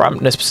 But Sprout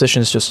in this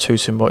position is just too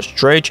much.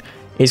 Dredge,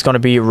 he's going to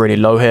be really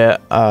low here.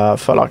 I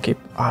feel like he...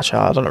 Actually,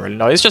 I don't really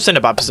know. He's just in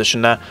a bad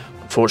position there.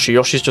 Unfortunately,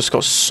 Yoshi's just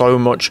got so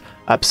much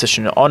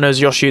position on us.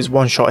 Yoshi is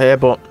one shot here,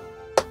 but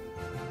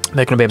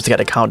they're going to be able to get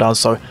the countdown.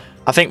 So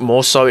I think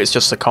more so it's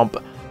just a comp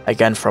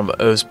again from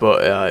us.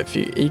 But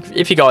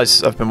if you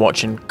guys have been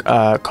watching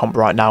comp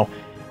right now,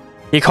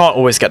 you can't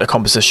always get the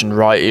composition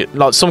right.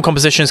 Like, some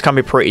compositions can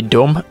be pretty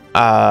dumb,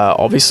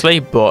 obviously,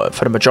 but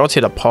for the majority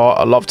of the part,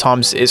 a lot of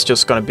times it's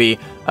just going to be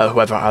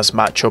whoever has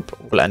matchup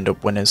will end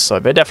up winners. So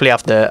they definitely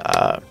have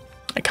the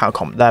account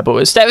comp there, but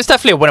it's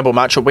definitely a winnable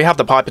matchup. We have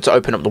the Piper to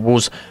open up the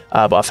walls,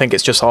 but I think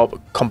it's just our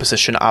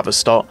composition at the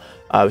start.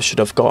 We should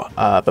have got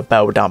the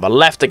Bell down the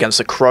left against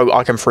the Crow.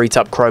 I can free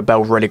tap Crow.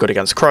 Bell really good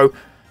against Crow,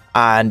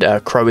 and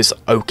Crow is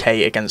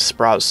okay against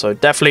Sprout. So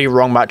definitely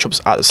wrong matchups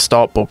at the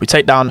start, but we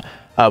take down.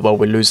 Well,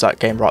 we lose that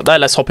game right there.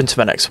 Let's hop into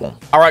the next one.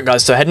 All right,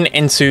 guys, so heading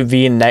into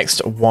the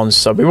next one.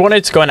 So we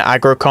wanted to go in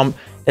aggro comp.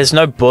 There's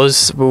no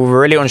buzz. We were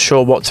really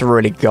unsure what to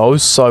really go.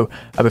 So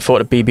we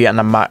thought the BB and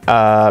the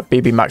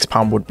BB Max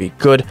Pound would be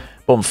good.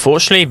 But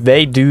unfortunately,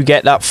 they do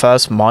get that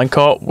first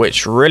minecart,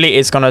 which really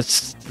is going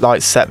to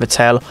like set the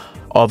tail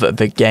of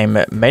the game.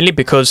 Mainly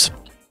because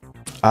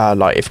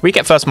like if we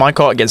get first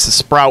minecart against the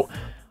Sprout,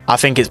 I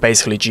think it's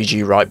basically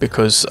GG, right?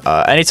 Because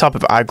any type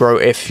of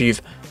aggro, if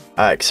you've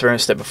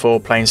experienced it before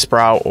playing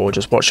Sprout or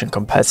just watching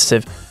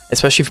competitive,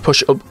 especially if you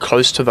push up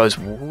close to those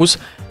walls,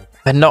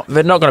 they're not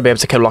going to be able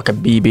to kill like a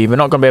BB. They're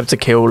not going to be able to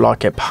kill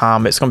like a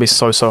Pam. It's going to be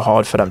so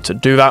hard for them to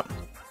do that.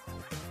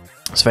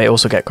 So they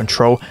also get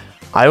control.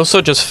 I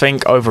also just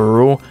think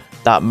overall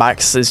that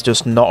Max is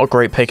just not a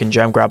great pick in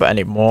gem grabber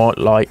anymore.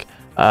 Like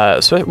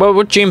so, well,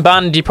 with Gene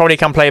banned, you probably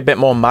can play a bit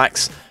more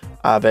Max.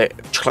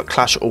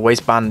 Clash always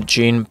banned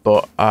Gene,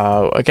 but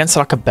against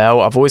like a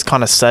Bell, I've always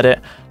kind of said it.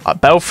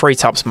 Bell free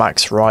taps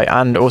Max, right?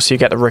 And also you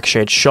get the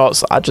ricocheted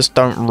shots. I just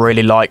don't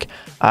really like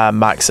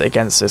Max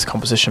against this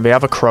composition. They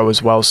have a Crow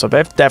as well, so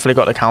they've definitely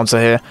got the counter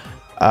here.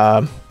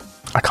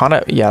 I kind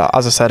of, yeah,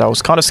 as I said, I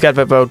was kind of scared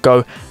that they'll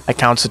go a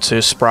counter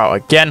to Sprout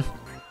again.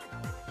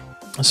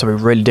 So we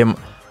really didn't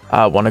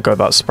want to go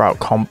about Sprout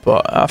comp,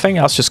 but I think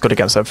that's just good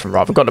against everything,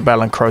 right? We've got the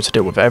Bell and Crow to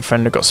deal with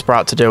everything. We've got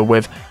Sprout to deal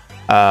with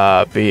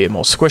the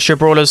more squishier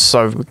brawlers,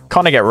 so we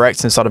kind of get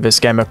wrecked inside of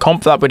this game. A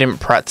comp that we didn't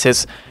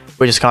practice,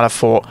 we just kind of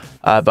thought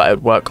that it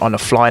would work on the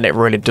fly, and it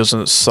really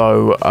doesn't.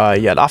 So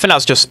yeah, I think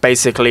that's just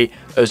basically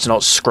us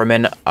not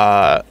scrimming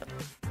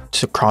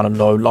to kind of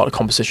know a lot of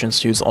compositions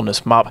to use on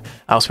this map.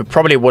 Else we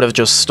probably would have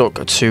just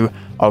stuck to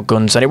our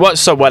guns, and it worked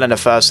so well in the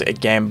first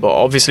game, but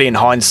obviously in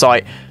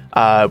hindsight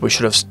we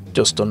should have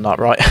just done that,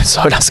 right?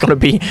 So that's going to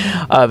be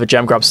the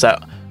gem grab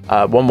set.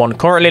 1-1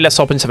 currently. Let's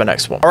hop into the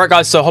next one. All right,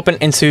 guys, so hopping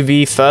into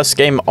the first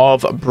game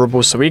of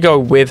Brawl. So we go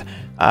with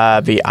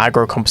the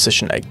aggro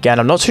composition again.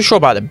 I'm not too sure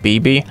about the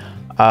BB.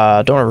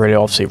 I don't want to really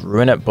obviously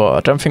ruin it, but I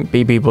don't think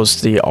BB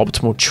was the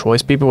optimal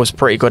choice. BB was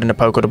pretty good in the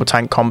poker double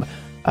tank comp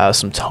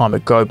some time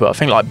ago, but I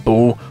think like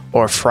Bull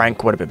or a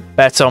Frank would have been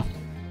better.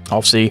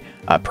 Obviously,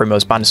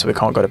 Primo's banned, so we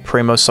can't go to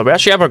Primo. So we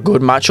actually have a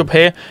good matchup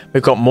here.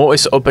 We've got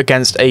Mortis up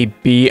against a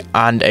B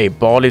and a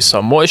Barley.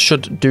 So Mortis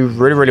should do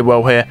really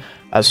well here.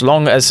 As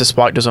long as the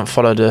spike doesn't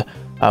follow the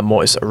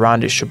Mortis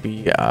around, it should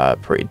be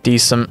pretty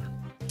decent.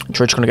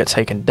 Dredge going to get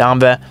taken down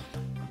there.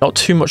 Not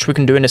too much we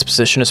can do in this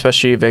position,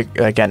 especially if it,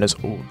 again, is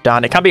all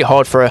down. It can be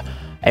hard for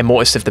a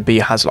Mortis if the B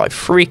has like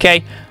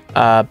 3k,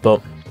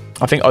 but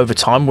I think over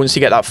time, once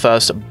you get that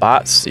first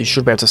bats, you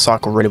should be able to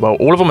cycle really well.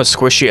 All of them are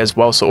squishy as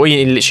well, so all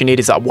you literally need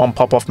is that one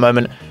pop-off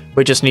moment.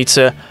 We just need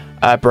to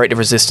break the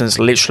resistance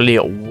literally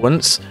at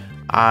once,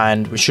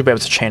 and we should be able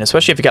to chain,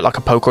 especially if you get like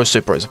a Poco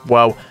super as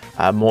well.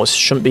 Mortis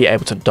shouldn't be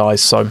able to die,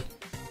 so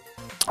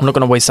I'm not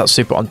going to waste that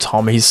super on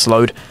Tom. He's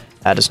slowed.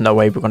 There's no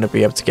way we're going to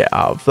be able to get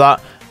out of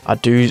that. I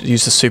do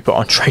use the super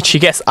on Trade. She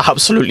gets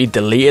absolutely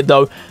deleted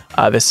though.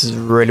 This is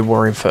really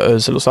worrying for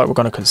us. It looks like we're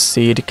going to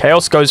concede.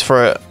 Chaos goes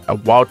for a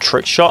wild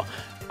trick shot.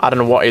 I don't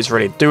know what he's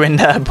really doing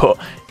there, but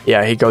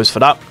yeah, he goes for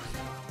that.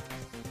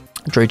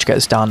 Dredge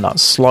gets down that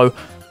slow.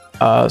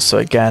 So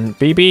again,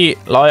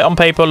 BB, like on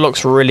paper,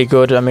 looks really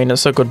good. I mean,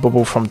 it's a good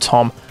bubble from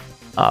Tom.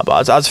 But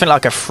I just think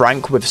like a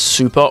Frank with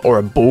super or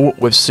a Bull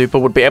with super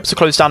would be able to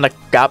close down the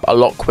gap a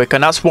lot quicker.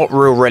 And that's what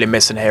we're really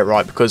missing here,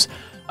 right? Because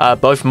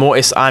both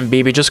Mortis and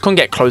BB just couldn't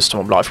get close to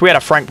him. Like if we had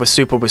a Frank with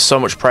super with so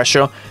much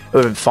pressure, it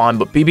would have been fine.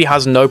 But BB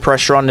has no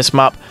pressure on this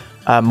map.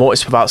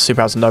 Mortis without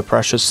super has no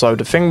pressure. So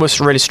the thing we're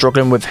really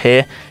struggling with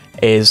here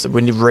is that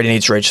we really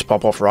need Dredge to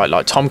pop off, right?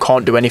 Like Tom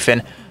can't do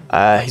anything.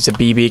 He's a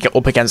BB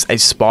up against a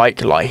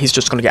Spike. Like he's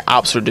just going to get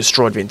absolutely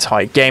destroyed the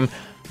entire game.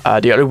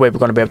 The only way we're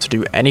going to be able to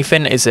do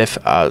anything is if,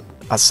 as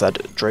I said,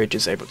 Dredge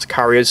is able to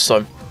carry us.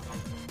 So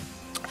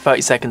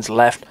 30 seconds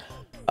left.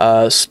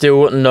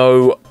 Still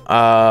no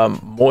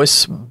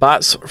Mortis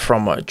bats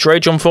from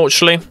Dredge,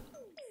 unfortunately.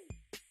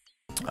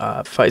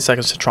 30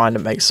 seconds to try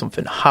and make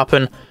something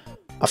happen.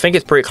 I think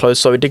it's pretty close,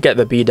 so he did get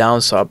the B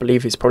down, so I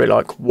believe he's probably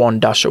like one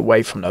dash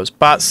away from those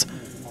bats.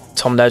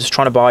 Tom there just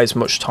trying to buy as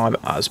much time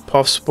as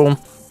possible.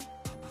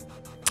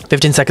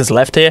 15 seconds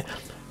left here,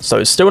 so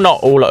it's still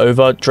not all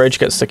over. Dredge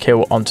gets the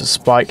kill onto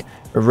Spike.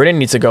 We really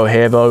need to go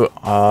here though.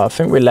 I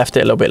think we left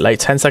it a little bit late.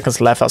 10 seconds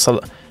left. That's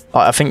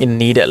I think you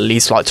need at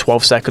least like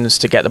 12 seconds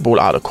to get the ball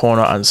out of the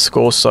corner and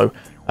score. So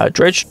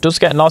Dredge does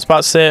get nice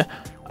bats here.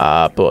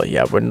 But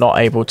yeah, we're not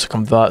able to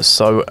convert,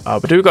 so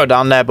we do go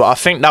down there, but I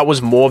think that was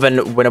more than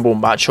a winnable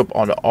matchup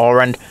on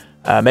our end.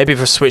 Maybe if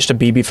we switched to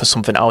BB for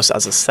something else,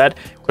 as I said,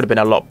 could have been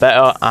a lot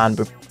better. And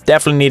we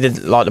definitely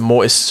needed like the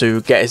Mortis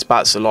to get his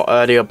bats a lot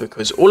earlier,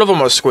 because all of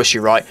them are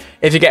squishy, right?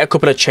 If you get a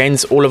couple of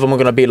chains, all of them are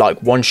going to be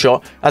like one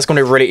shot. That's going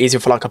to be really easy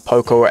for like a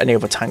Poco or any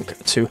other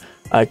tank to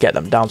get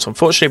them down. So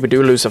unfortunately, we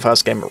do lose the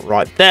first game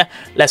right there.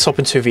 Let's hop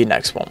into the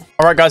next one.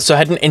 All right, guys, so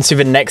heading into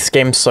the next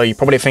game. So you're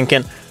probably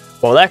thinking,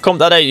 well, their comp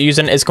that they're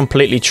using is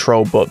completely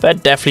troll, but they're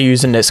definitely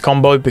using this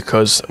combo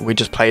because we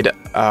just played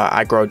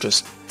aggro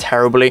just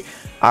terribly.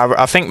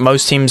 I think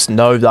most teams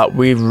know that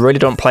we really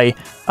don't play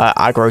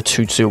aggro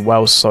too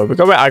well, so we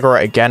go with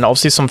aggro again.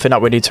 Obviously, something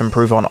that we need to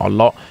improve on a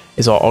lot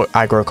is our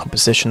aggro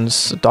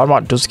compositions.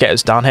 Dynamite does get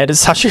us down here. It's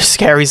such a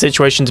scary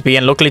situation to be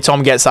in. Luckily,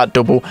 Tom gets that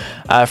double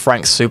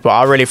Frank super.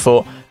 I really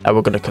thought that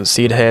we're going to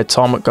concede here.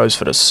 Tom goes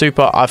for the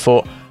super. I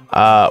thought,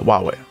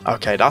 wow,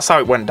 okay, that's how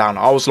it went down.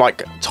 I was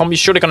like, Tom, you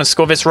should have going to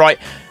score this, right?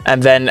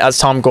 And then as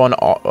time went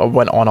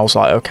on, I was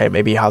like, okay,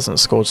 maybe he hasn't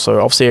scored.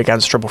 So obviously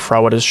against triple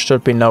thrower, there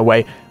should be no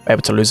way we're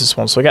able to lose this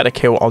one. So I get a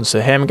kill onto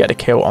him, get a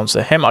kill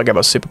onto him. I get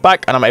my super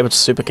back, and I'm able to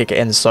super kick it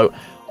in. So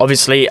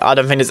obviously, I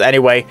don't think there's any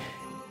way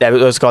that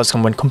those guys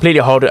can win.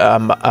 Completely hold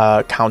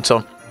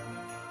counter.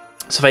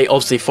 So they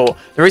obviously thought,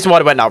 the reason why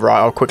they went that right,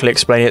 I'll quickly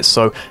explain it.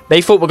 So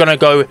they thought we're going to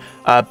go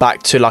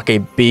back to like a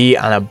B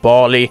and a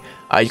Barley.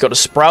 You got the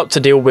Sprout to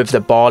deal with the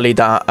Barley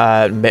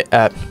that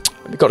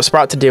you've got the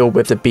Sprout to deal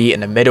with the B in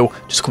the middle,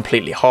 just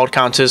completely hard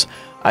counters.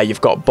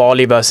 You've got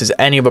Barley versus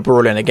any other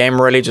brawler in the game,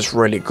 really, just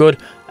really good.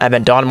 And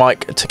then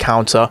Dynamite to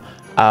counter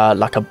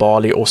like a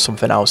Barley or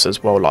something else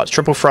as well. Like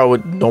triple throw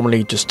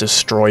normally just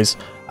destroys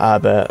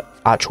the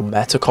actual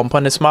meta comp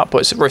on this map, but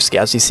it's risky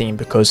as you've seen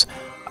because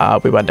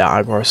we went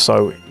down aggro.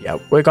 So yeah,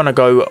 we're gonna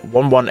go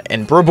 1-1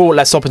 in Brawl.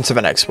 Let's hop into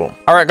the next one.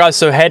 All right, guys,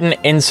 so heading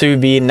into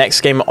the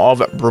next game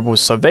of Brawl.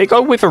 So they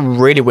go with a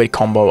really weird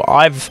combo.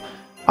 I've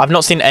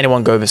not seen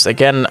anyone go this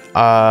again.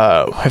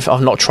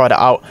 I've not tried it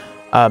out.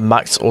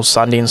 Max or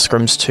Sandy in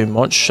scrims too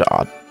much.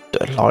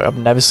 I've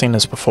never seen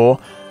this before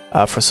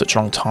for such a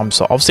long time.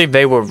 So obviously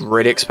they were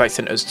really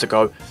expecting us to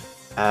go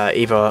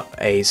either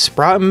a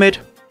Sprout mid,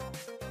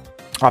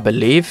 I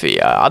believe.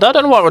 Yeah, I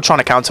don't know what we're trying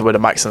to counter with a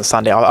Max and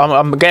Sandy.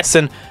 I'm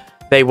guessing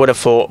they would have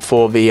fought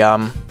for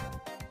the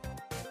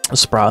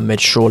Sprout mid,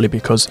 surely,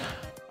 because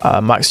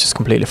Max just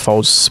completely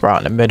folds Sprout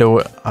in the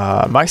middle.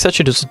 Max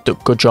actually does a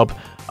good job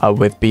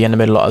with B in the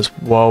middle as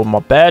well. My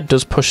bear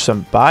does push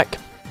them back,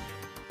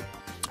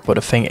 but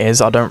the thing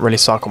is, I don't really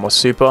cycle my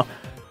super.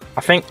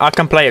 I think I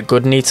can play a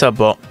good Nita,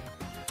 but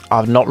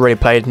I've not really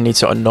played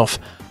Nita enough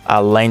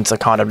lane to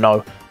kind of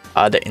know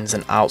the ins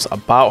and outs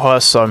about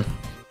her. So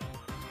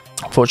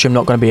unfortunately, I'm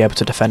not going to be able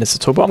to defend this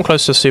at all, but I'm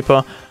close to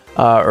super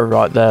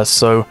right there.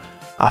 So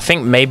I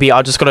think maybe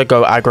I just got to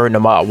go aggro no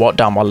matter what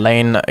down my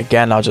lane.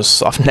 Again,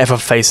 I've never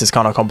faced this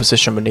kind of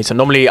composition with Nita.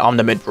 Normally, I'm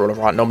the mid brawler,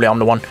 right? Normally, I'm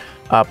the one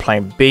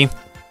playing B.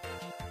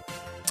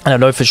 And I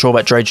know for sure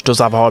that Drage does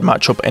have a hard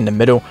matchup in the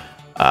middle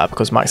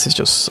because Max is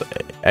just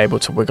able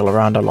to wiggle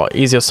around a lot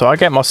easier. So I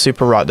get my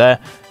super right there.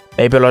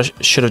 Maybe I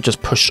should have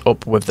just pushed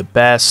up with the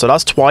bear. So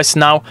that's twice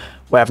now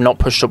where I've not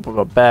pushed up with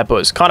a bear, but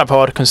it's kind of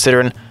hard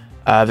considering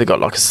they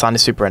got like a Sandy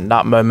super in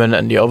that moment,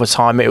 and the other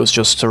time it was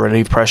just to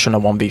relieve pressure in a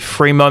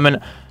 1v3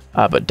 moment.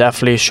 But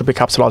definitely should be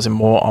capitalizing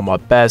more on my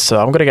bears. So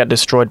I'm going to get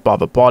destroyed by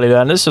the Barley there,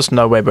 and there's just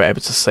no way we're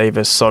able to save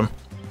this. So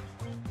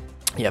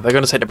yeah, they're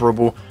going to take the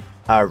Brawl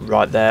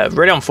right there.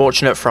 Really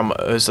unfortunate from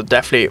us. I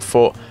definitely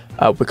thought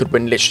we could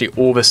win literally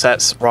all the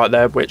sets right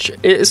there, which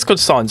is good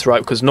signs,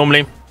 right? Because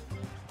normally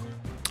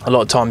a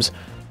lot of times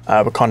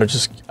we're kind of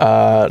just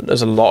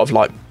there's a lot of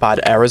like bad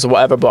errors or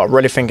whatever, but I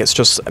really think it's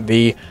just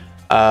the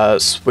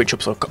switch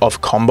ups of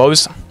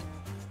combos.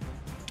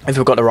 If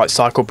we've got the right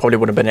cycle, probably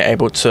would have been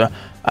able to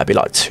be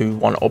like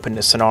 2-1 up in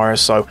this scenario.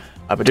 So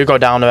we do go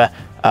down there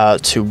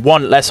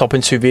 2-1. Let's hop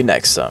into the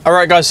next set. All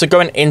right, guys, so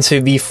going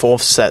into the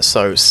fourth set.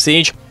 So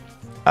Siege,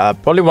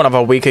 probably one of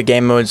our weaker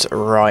game modes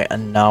right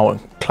now.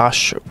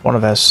 Clash, one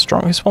of their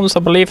strongest ones, I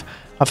believe.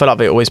 I feel like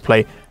they always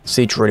play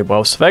Siege really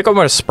well. So they're going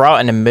with a Sprout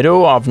in the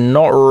middle. I've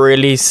not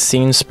really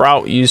seen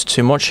Sprout used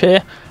too much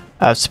here,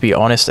 to be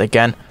honest.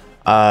 Again,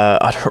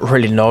 I don't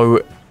really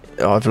know.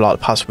 Over like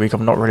the past week,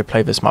 I've not really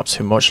played this map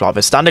too much. Like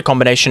the standard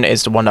combination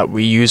is the one that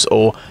we use,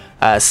 or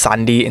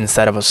Sandy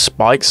instead of a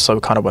Spike. So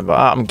kind of went with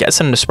that. I'm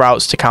guessing the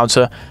Sprouts to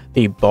counter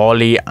the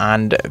Barley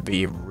and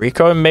the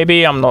Rico,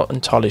 maybe. I'm not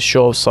entirely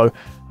sure. So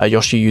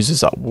Yoshi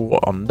uses that wall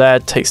on there,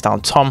 takes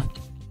down Tom.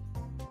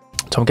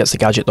 Tom gets the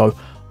gadget though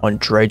on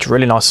Drage.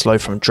 Really nice slow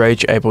from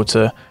Drage, able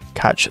to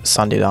catch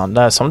Sandy down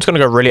there. So I'm just going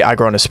to go really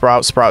aggro on the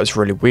Sprout. Sprout is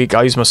really weak.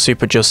 I use my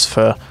super just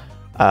for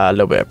a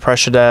little bit of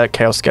pressure there.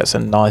 Chaos gets a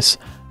nice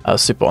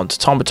super onto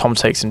Tom, but Tom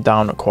takes him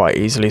down quite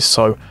easily.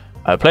 So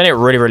playing it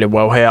really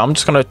well here. I'm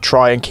just going to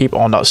try and keep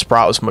on that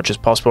Sprout as much as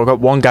possible. I've got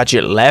one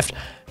gadget left,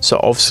 so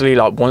obviously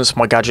like once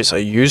my gadgets are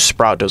used,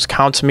 Sprout does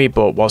counter me,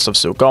 but whilst I've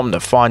still got them, they're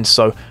fine.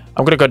 So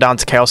I'm going to go down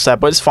to Chaos there,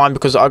 but it's fine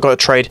because I got a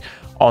trade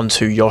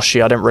onto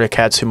Yoshi. I didn't really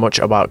care too much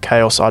about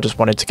Chaos. I just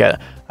wanted to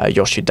get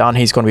Yoshi down.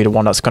 He's going to be the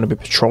one that's going to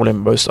be patrolling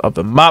most of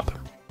the map.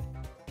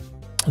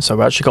 So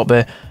we actually got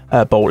the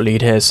bolt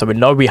lead here, so we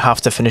know we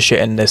have to finish it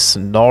in this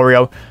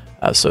scenario.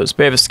 So it's a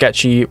bit of a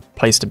sketchy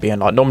place to be in.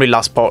 Like normally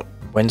last bot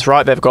wins,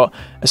 right? They've got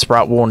a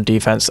Sprout wall on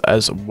defense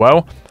as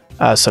well.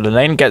 So the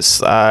lane gets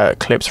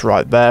clips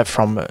right there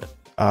from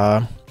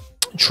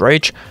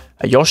Drage.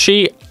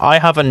 Yoshi, I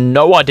have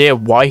no idea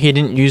why he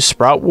didn't use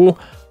Sprout wall.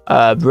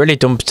 Really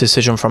dumb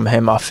decision from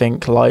him, I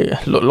think.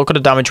 Like look at the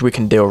damage we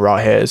can deal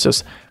right here. It's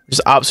just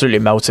absolutely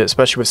melt it,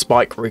 especially with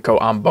Spike, Rico,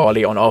 and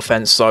Barley on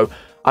offense. So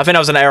I think that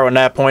was an error on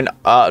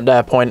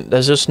their point.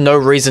 There's just no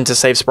reason to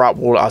save Sprout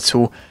wall at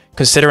all,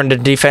 considering the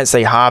defense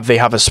they have. They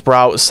have a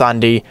Sprout,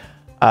 Sandy,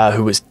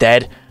 who is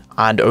dead,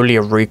 and only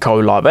a Rico.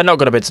 Like they're not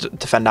going to be able to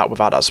defend that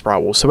without that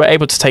Sprout wall. So we're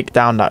able to take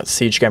down that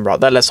siege game right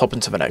there. Let's hop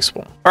into the next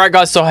one. All right,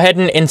 guys. So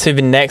heading into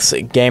the next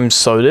game.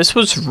 So this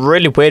was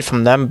really weird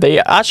from them. They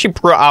actually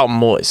brought out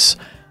Moise,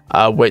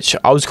 which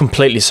I was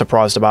completely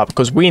surprised about,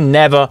 because we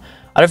never.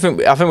 I think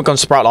we've gone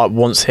Sprout like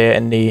once here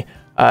in the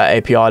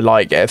API,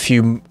 like a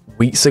few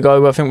weeks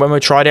ago. I think when we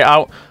tried it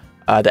out.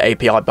 The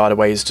API, by the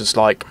way, is just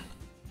like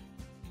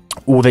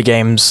all the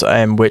games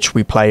in which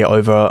we play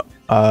over.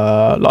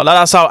 Like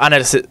that's how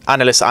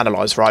analysts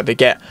analyze, right? They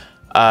get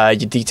your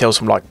details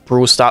from like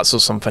Brawl stats or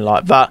something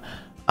like that,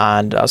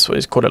 and that's what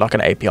it's called, it like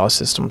an API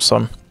system.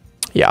 So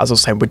yeah, as I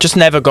was saying, we just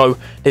never go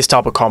this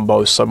type of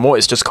combos. So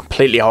Mortis just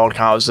completely hard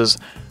counters,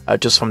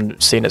 just from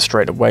seeing it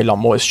straight away. Like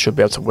Mortis should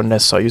be able to win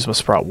this. So I use my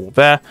Sprout wall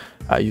there.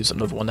 I use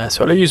another one there.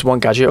 So I'll use one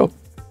gadget up,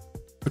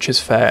 which is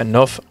fair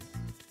enough.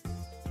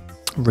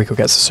 Rico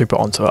gets a super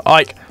onto her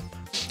Ike.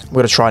 We're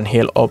going to try and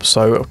heal up.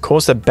 So of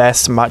course the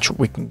best match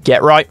we can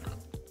get right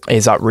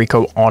is that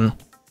Rico on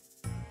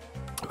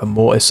a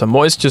Mortis. So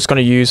Mortis just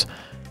going to use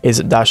his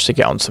dash to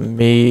get onto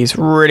me. He's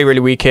really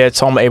weak here.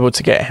 Tom able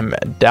to get him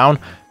down.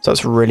 So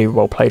that's really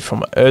well played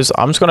from us.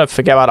 I'm just going to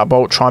forget about that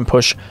bolt, try and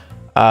push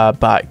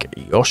back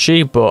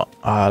Yoshi, but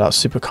that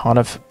super kind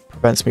of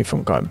prevents me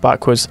from going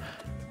backwards.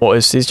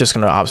 Mortis, he's just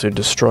going to absolutely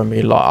destroy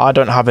me. Like I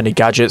don't have any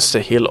gadgets to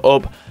heal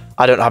up.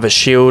 I don't have a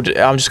shield.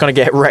 I'm just going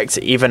to get wrecked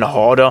even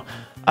harder.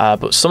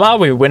 But somehow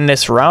we win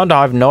this round.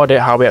 I have no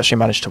idea how we actually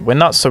managed to win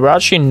that. So we're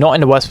actually not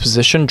in the worst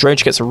position.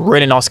 Drage gets a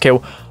really nice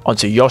kill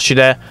onto Yoshi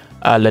there.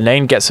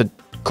 Linane gets a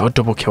good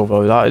double kill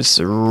though. That is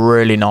a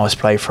really nice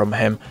play from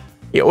him.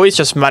 He always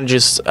just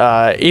manages,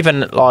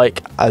 even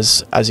like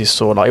as you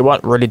saw, like he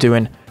wasn't really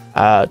doing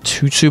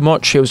too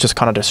much. He was just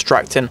kind of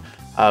distracting.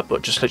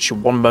 But just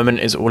literally one moment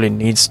is all he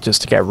needs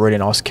just to get a really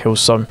nice kill.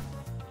 So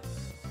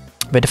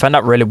they defend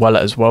that really well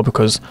as well,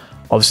 because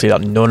obviously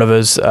like none of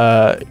us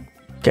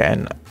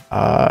getting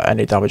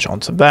any damage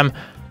onto them.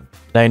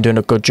 They're doing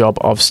a good job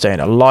of staying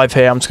alive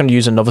here. I'm just going to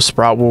use another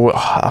Sprout wall.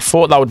 I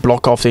thought that would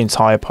block off the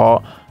entire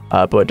part,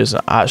 but it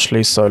doesn't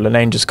actually. So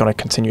Linane just going to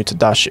continue to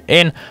dash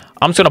in.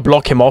 I'm just going to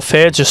block him off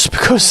here just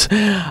because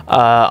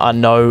I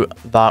know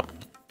that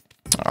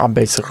I'm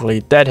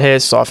basically dead here.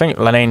 So I think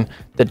Linane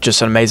did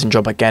just an amazing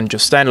job again,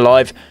 just staying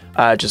alive,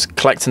 just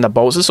collecting the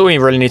bolts. That's all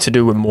you really need to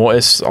do with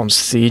Mortis on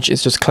Siege,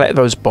 is just collect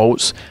those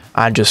bolts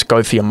and just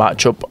go for your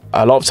matchup.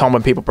 A lot of time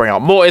when people bring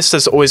out Mortis,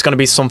 there's always going to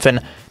be something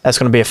that's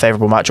going to be a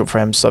favorable matchup for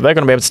him. So they're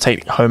going to be able to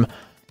take home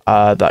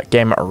that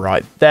game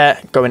right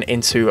there. Going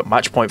into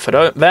match point for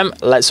them.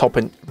 Let's hop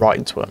in right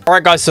into it. All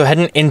right, guys. So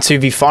heading into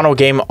the final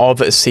game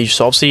of Siege.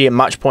 So obviously a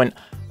match point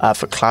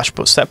for Clash,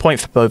 but set point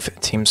for both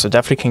teams. So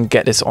definitely can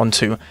get this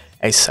onto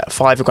a set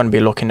 5. We're going to be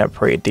looking at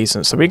pretty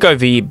decent. So we go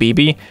the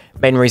BB.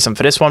 Main reason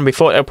for this one, we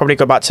thought it'll probably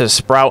go back to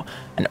Sprout,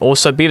 and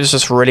also BB's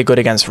just really good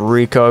against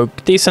Rico,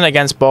 decent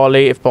against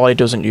Barley if Barley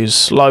doesn't use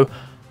slow.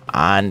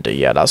 And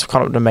yeah, that's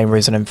kind of the main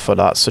reasoning for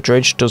that. So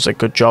Drage does a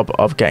good job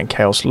of getting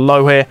Chaos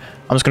low here.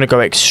 I'm just going to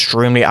go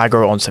extremely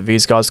aggro onto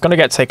these guys. Going to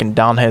get taken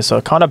down here, so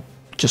I kind of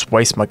just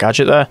waste my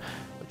gadget there,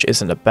 which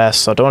isn't the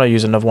best. So I don't want to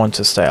use another one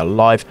to stay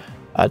alive.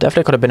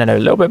 Definitely could have been in a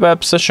little bit better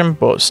position,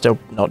 but still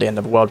not the end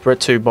of the world. We're at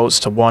 2 bolts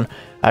to 1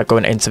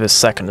 going into the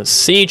second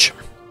siege.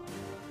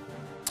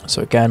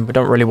 So again, we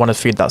don't really want to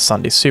feed that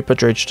Sandy super.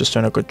 Drage just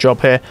doing a good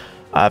job here.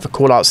 The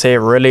callouts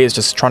here really is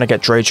just trying to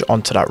get Drage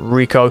onto that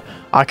Rico.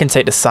 I can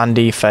take the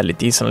Sandy fairly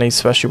decently,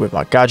 especially with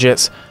my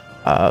gadgets.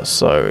 Yeah,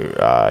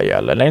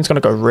 Lanane's going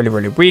to go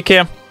really weak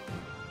here.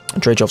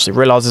 Drage obviously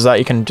realizes that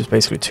he can just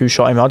basically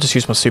two-shot him. I'll just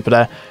use my super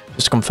there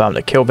just to confirm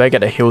the kill. They get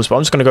the heals, but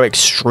I'm just going to go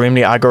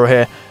extremely aggro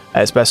here.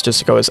 It's best just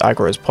to go as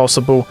aggro as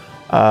possible.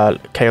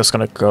 Chaos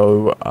going to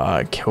go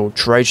kill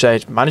Drage there.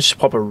 Managed to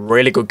pop a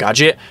really good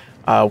gadget,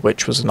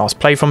 which was a nice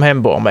play from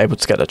him, but I'm able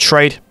to get the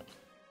trade.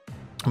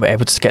 We're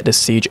able to get this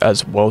siege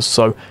as well.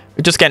 So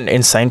we're just getting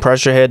insane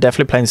pressure here.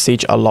 Definitely playing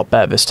siege a lot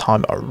better this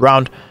time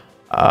around.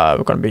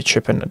 We're going to be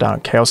chipping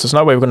down Chaos. There's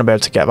no way we're going to be able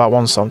to get that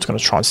one, so I'm just going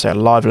to try and stay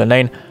alive.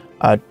 Linane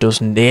does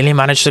nearly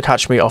manage to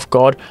catch me off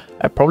guard.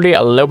 Probably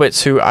a little bit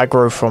too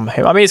aggro from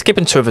him. I mean, he's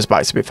keeping 2 of his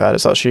back, to be fair.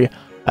 It's actually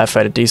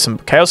fairly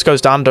decent. Chaos goes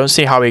down. Don't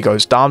see how he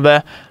goes down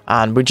there.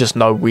 And we just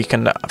know we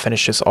can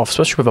finish this off,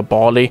 especially with a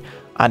Barley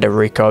and a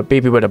Rico.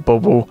 BB with a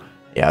bubble.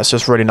 Yeah, it's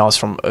just really nice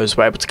from us.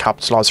 We're able to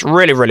capitalize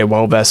really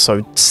well there.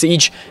 So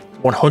Siege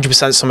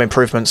 100% some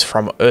improvements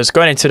from us.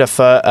 Going into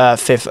the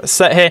fifth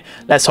set here,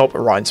 let's hop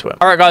right into it.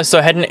 All right, guys,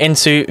 so heading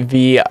into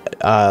the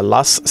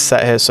last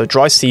set here, so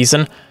dry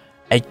season.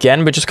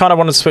 Again, we just kind of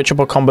want to switch up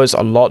our combos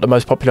a lot. The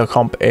most popular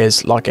comp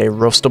is like a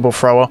rough double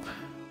thrower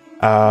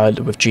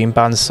with gene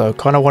bands, so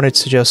kind of wanted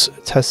to just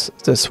test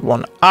this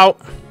one out.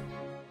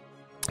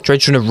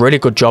 Drake's doing a really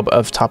good job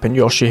of tapping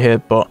Yoshi here,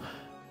 but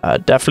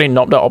definitely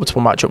not the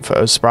optimal matchup for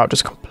us. Sprout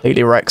just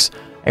completely wrecks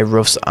a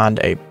Ruffs and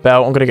a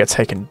Bell. I'm going to get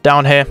taken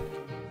down here.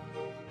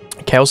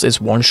 Chaos is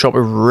one shot.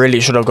 We really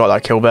should have got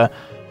that kill there.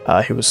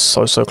 He was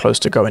so close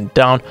to going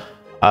down.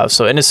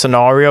 So in this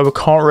scenario, we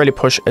can't really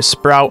push a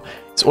Sprout.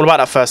 It's all about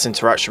that first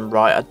interaction,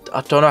 right?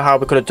 I don't know how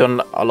we could have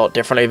done a lot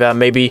differently there.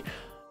 Maybe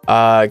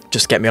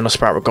just get me on a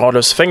Sprout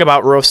regardless. The thing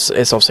about Ruffs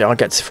is obviously I'll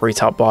get free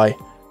tap by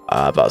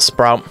that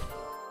Sprout.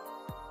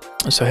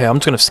 So here, I'm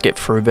just going to skip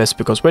through this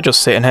because we're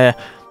just sitting here.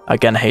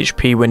 Again,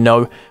 HP, we know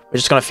we're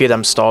just going to fear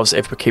them stars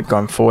if we keep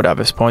going forward at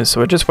this point. So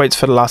we'll just wait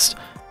for the last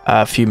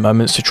few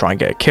moments to try and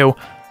get a kill.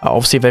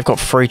 Obviously, they've got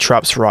 3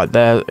 traps right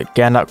there.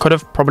 Again, that could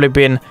have probably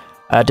been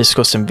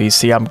discussed in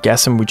VC. I'm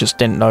guessing we just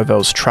didn't know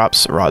those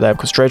traps right there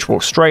because Drake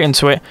walked straight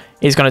into it.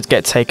 He's going to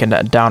get taken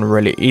down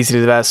really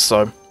easily there.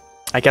 So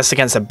I guess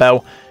against a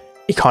Bell,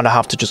 you kind of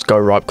have to just go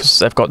right because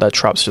they've got their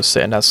traps just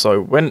sitting there.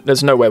 So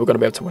there's no way we're going to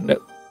be able to win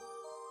it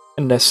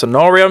in this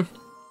scenario.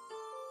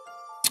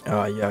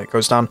 Yeah, it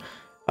goes down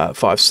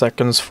 5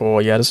 seconds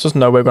for, yeah, there's just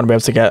no way we're going to be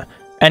able to get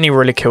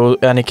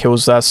any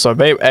kills there. So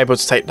they're able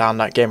to take down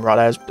that game right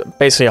there. It's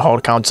basically a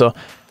hard counter.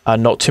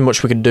 Not too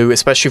much we can do,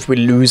 especially if we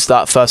lose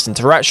that first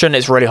interaction.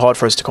 It's really hard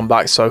for us to come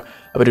back. So if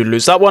we do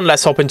lose that one,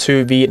 let's hop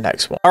into the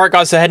next one. All right,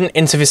 guys, so heading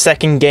into the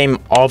second game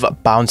of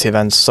bounty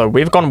events. So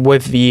we've gone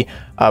with the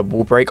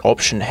wall break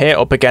option here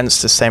up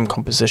against the same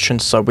composition.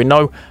 So we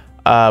know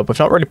we've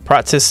not really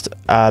practiced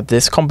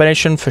this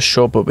combination for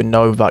sure, but we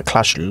know that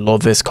Clash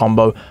love this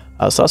combo.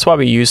 So that's why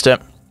we used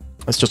it.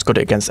 It's just good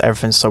against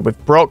everything. So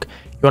with Brock,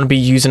 you want to be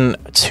using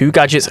 2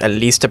 gadgets at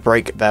least to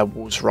break their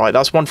walls, right?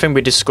 That's one thing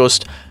we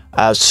discussed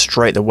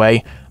straight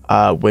away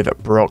with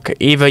Brock.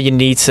 Either you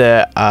need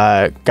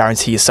to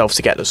guarantee yourself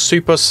to get the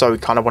super, so you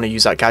kind of want to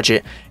use that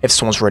gadget if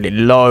someone's really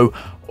low,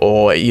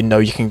 or you know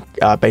you can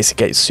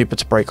basically get super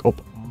to break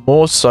up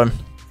more. So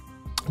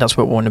that's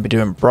what we want to be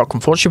doing. Brock,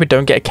 unfortunately, we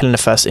don't get a kill in the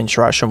first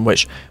interaction,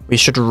 which we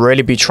should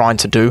really be trying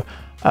to do,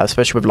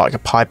 especially with like a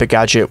Piper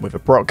gadget, with a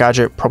Brock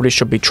gadget. Probably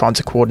should be trying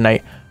to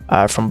coordinate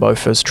from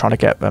both of us, trying to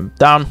get them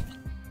down.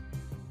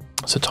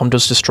 So Tom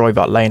does destroy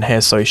that lane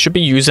here, so he should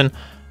be using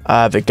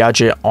the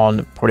gadget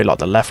on probably like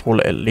the left wall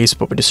at least,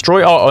 but we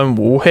destroy our own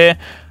wall here,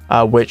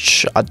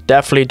 which I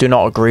definitely do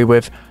not agree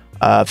with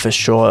for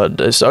sure.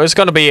 So it's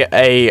going to be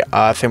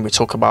a thing we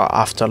talk about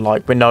after.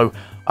 Like, we know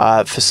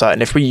for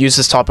certain if we use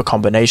this type of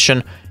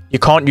combination, you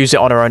can't use it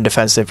on our own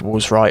defensive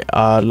walls, right?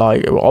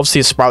 Like,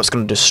 obviously Sprout's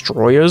going to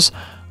destroy us,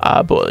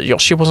 but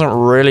Yoshi wasn't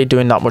really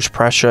doing that much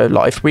pressure.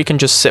 Like, if we can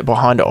just sit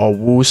behind our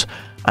walls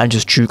and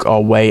just juke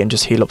our way and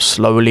just heal up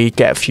slowly,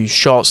 get a few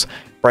shots,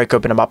 break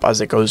open the map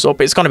as it goes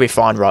up, it's going to be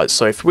fine, right?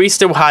 So if we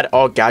still had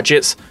our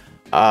gadgets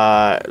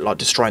like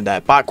destroying their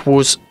back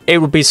walls, it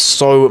would be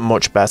so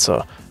much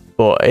better.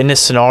 But in this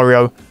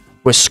scenario,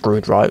 we're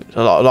screwed, right?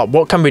 Like,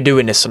 what can we do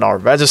in this scenario?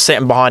 They're just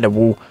sitting behind a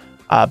wall.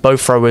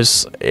 Both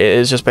throwers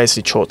is just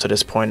basically chalk to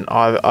this point.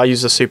 I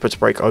use the super to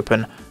break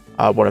open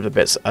one of the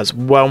bits as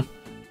well.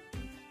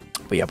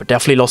 But yeah, we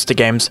definitely lost the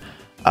games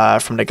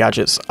from the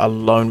gadgets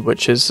alone,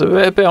 which is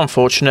a bit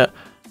unfortunate.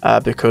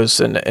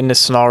 Because in this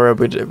scenario,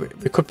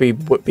 we could be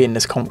in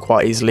this comp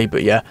quite easily.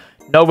 But yeah,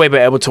 no way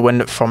we're able to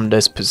win from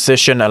this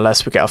position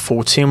unless we get a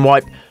full team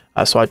wipe.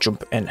 So I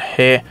jump in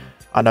here.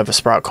 I know the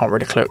Sprout can't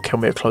really kill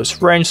me at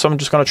close range, so I'm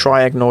just going to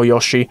try and ignore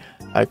Yoshi,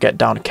 get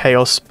down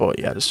Chaos. But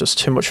yeah, there's just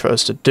too much for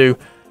us to do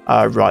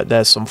right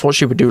there. So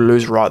unfortunately, we do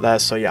lose right there.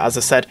 So yeah, as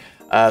I said,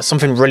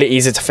 something really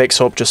easy to fix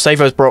up. Just save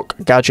those Brock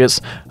gadgets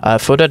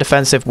for the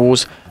defensive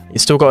walls. You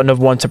still got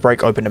another one to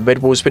break open the mid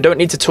walls. We don't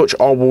need to touch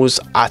our walls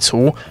at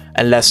all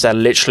unless they're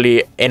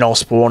literally in our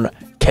spawn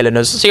killing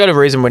us. That's the only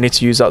reason we need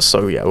to use that.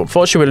 So yeah,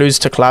 unfortunately we lose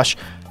to Clash.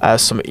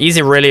 Some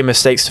easy really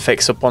mistakes to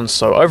fix up on.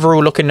 So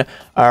overall looking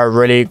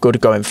really good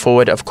going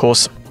forward. Of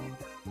course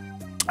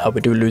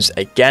we do lose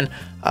again,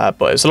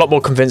 but it's a lot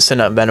more convincing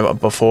than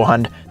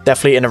beforehand.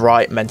 Definitely in the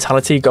right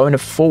mentality going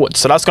forward.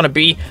 So that's going to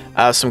be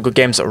some good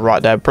games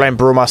right there. Playing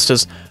Brawl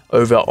Masters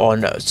over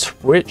on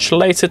Twitch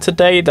later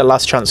today. The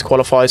last chance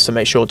qualifies, so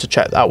make sure to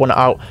check that one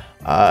out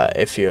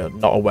if you're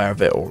not aware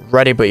of it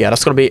already. But yeah,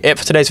 that's going to be it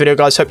for today's video,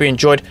 guys. Hope you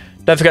enjoyed.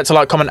 Don't forget to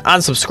like, comment,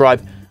 and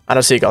subscribe, and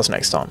I'll see you guys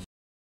next time.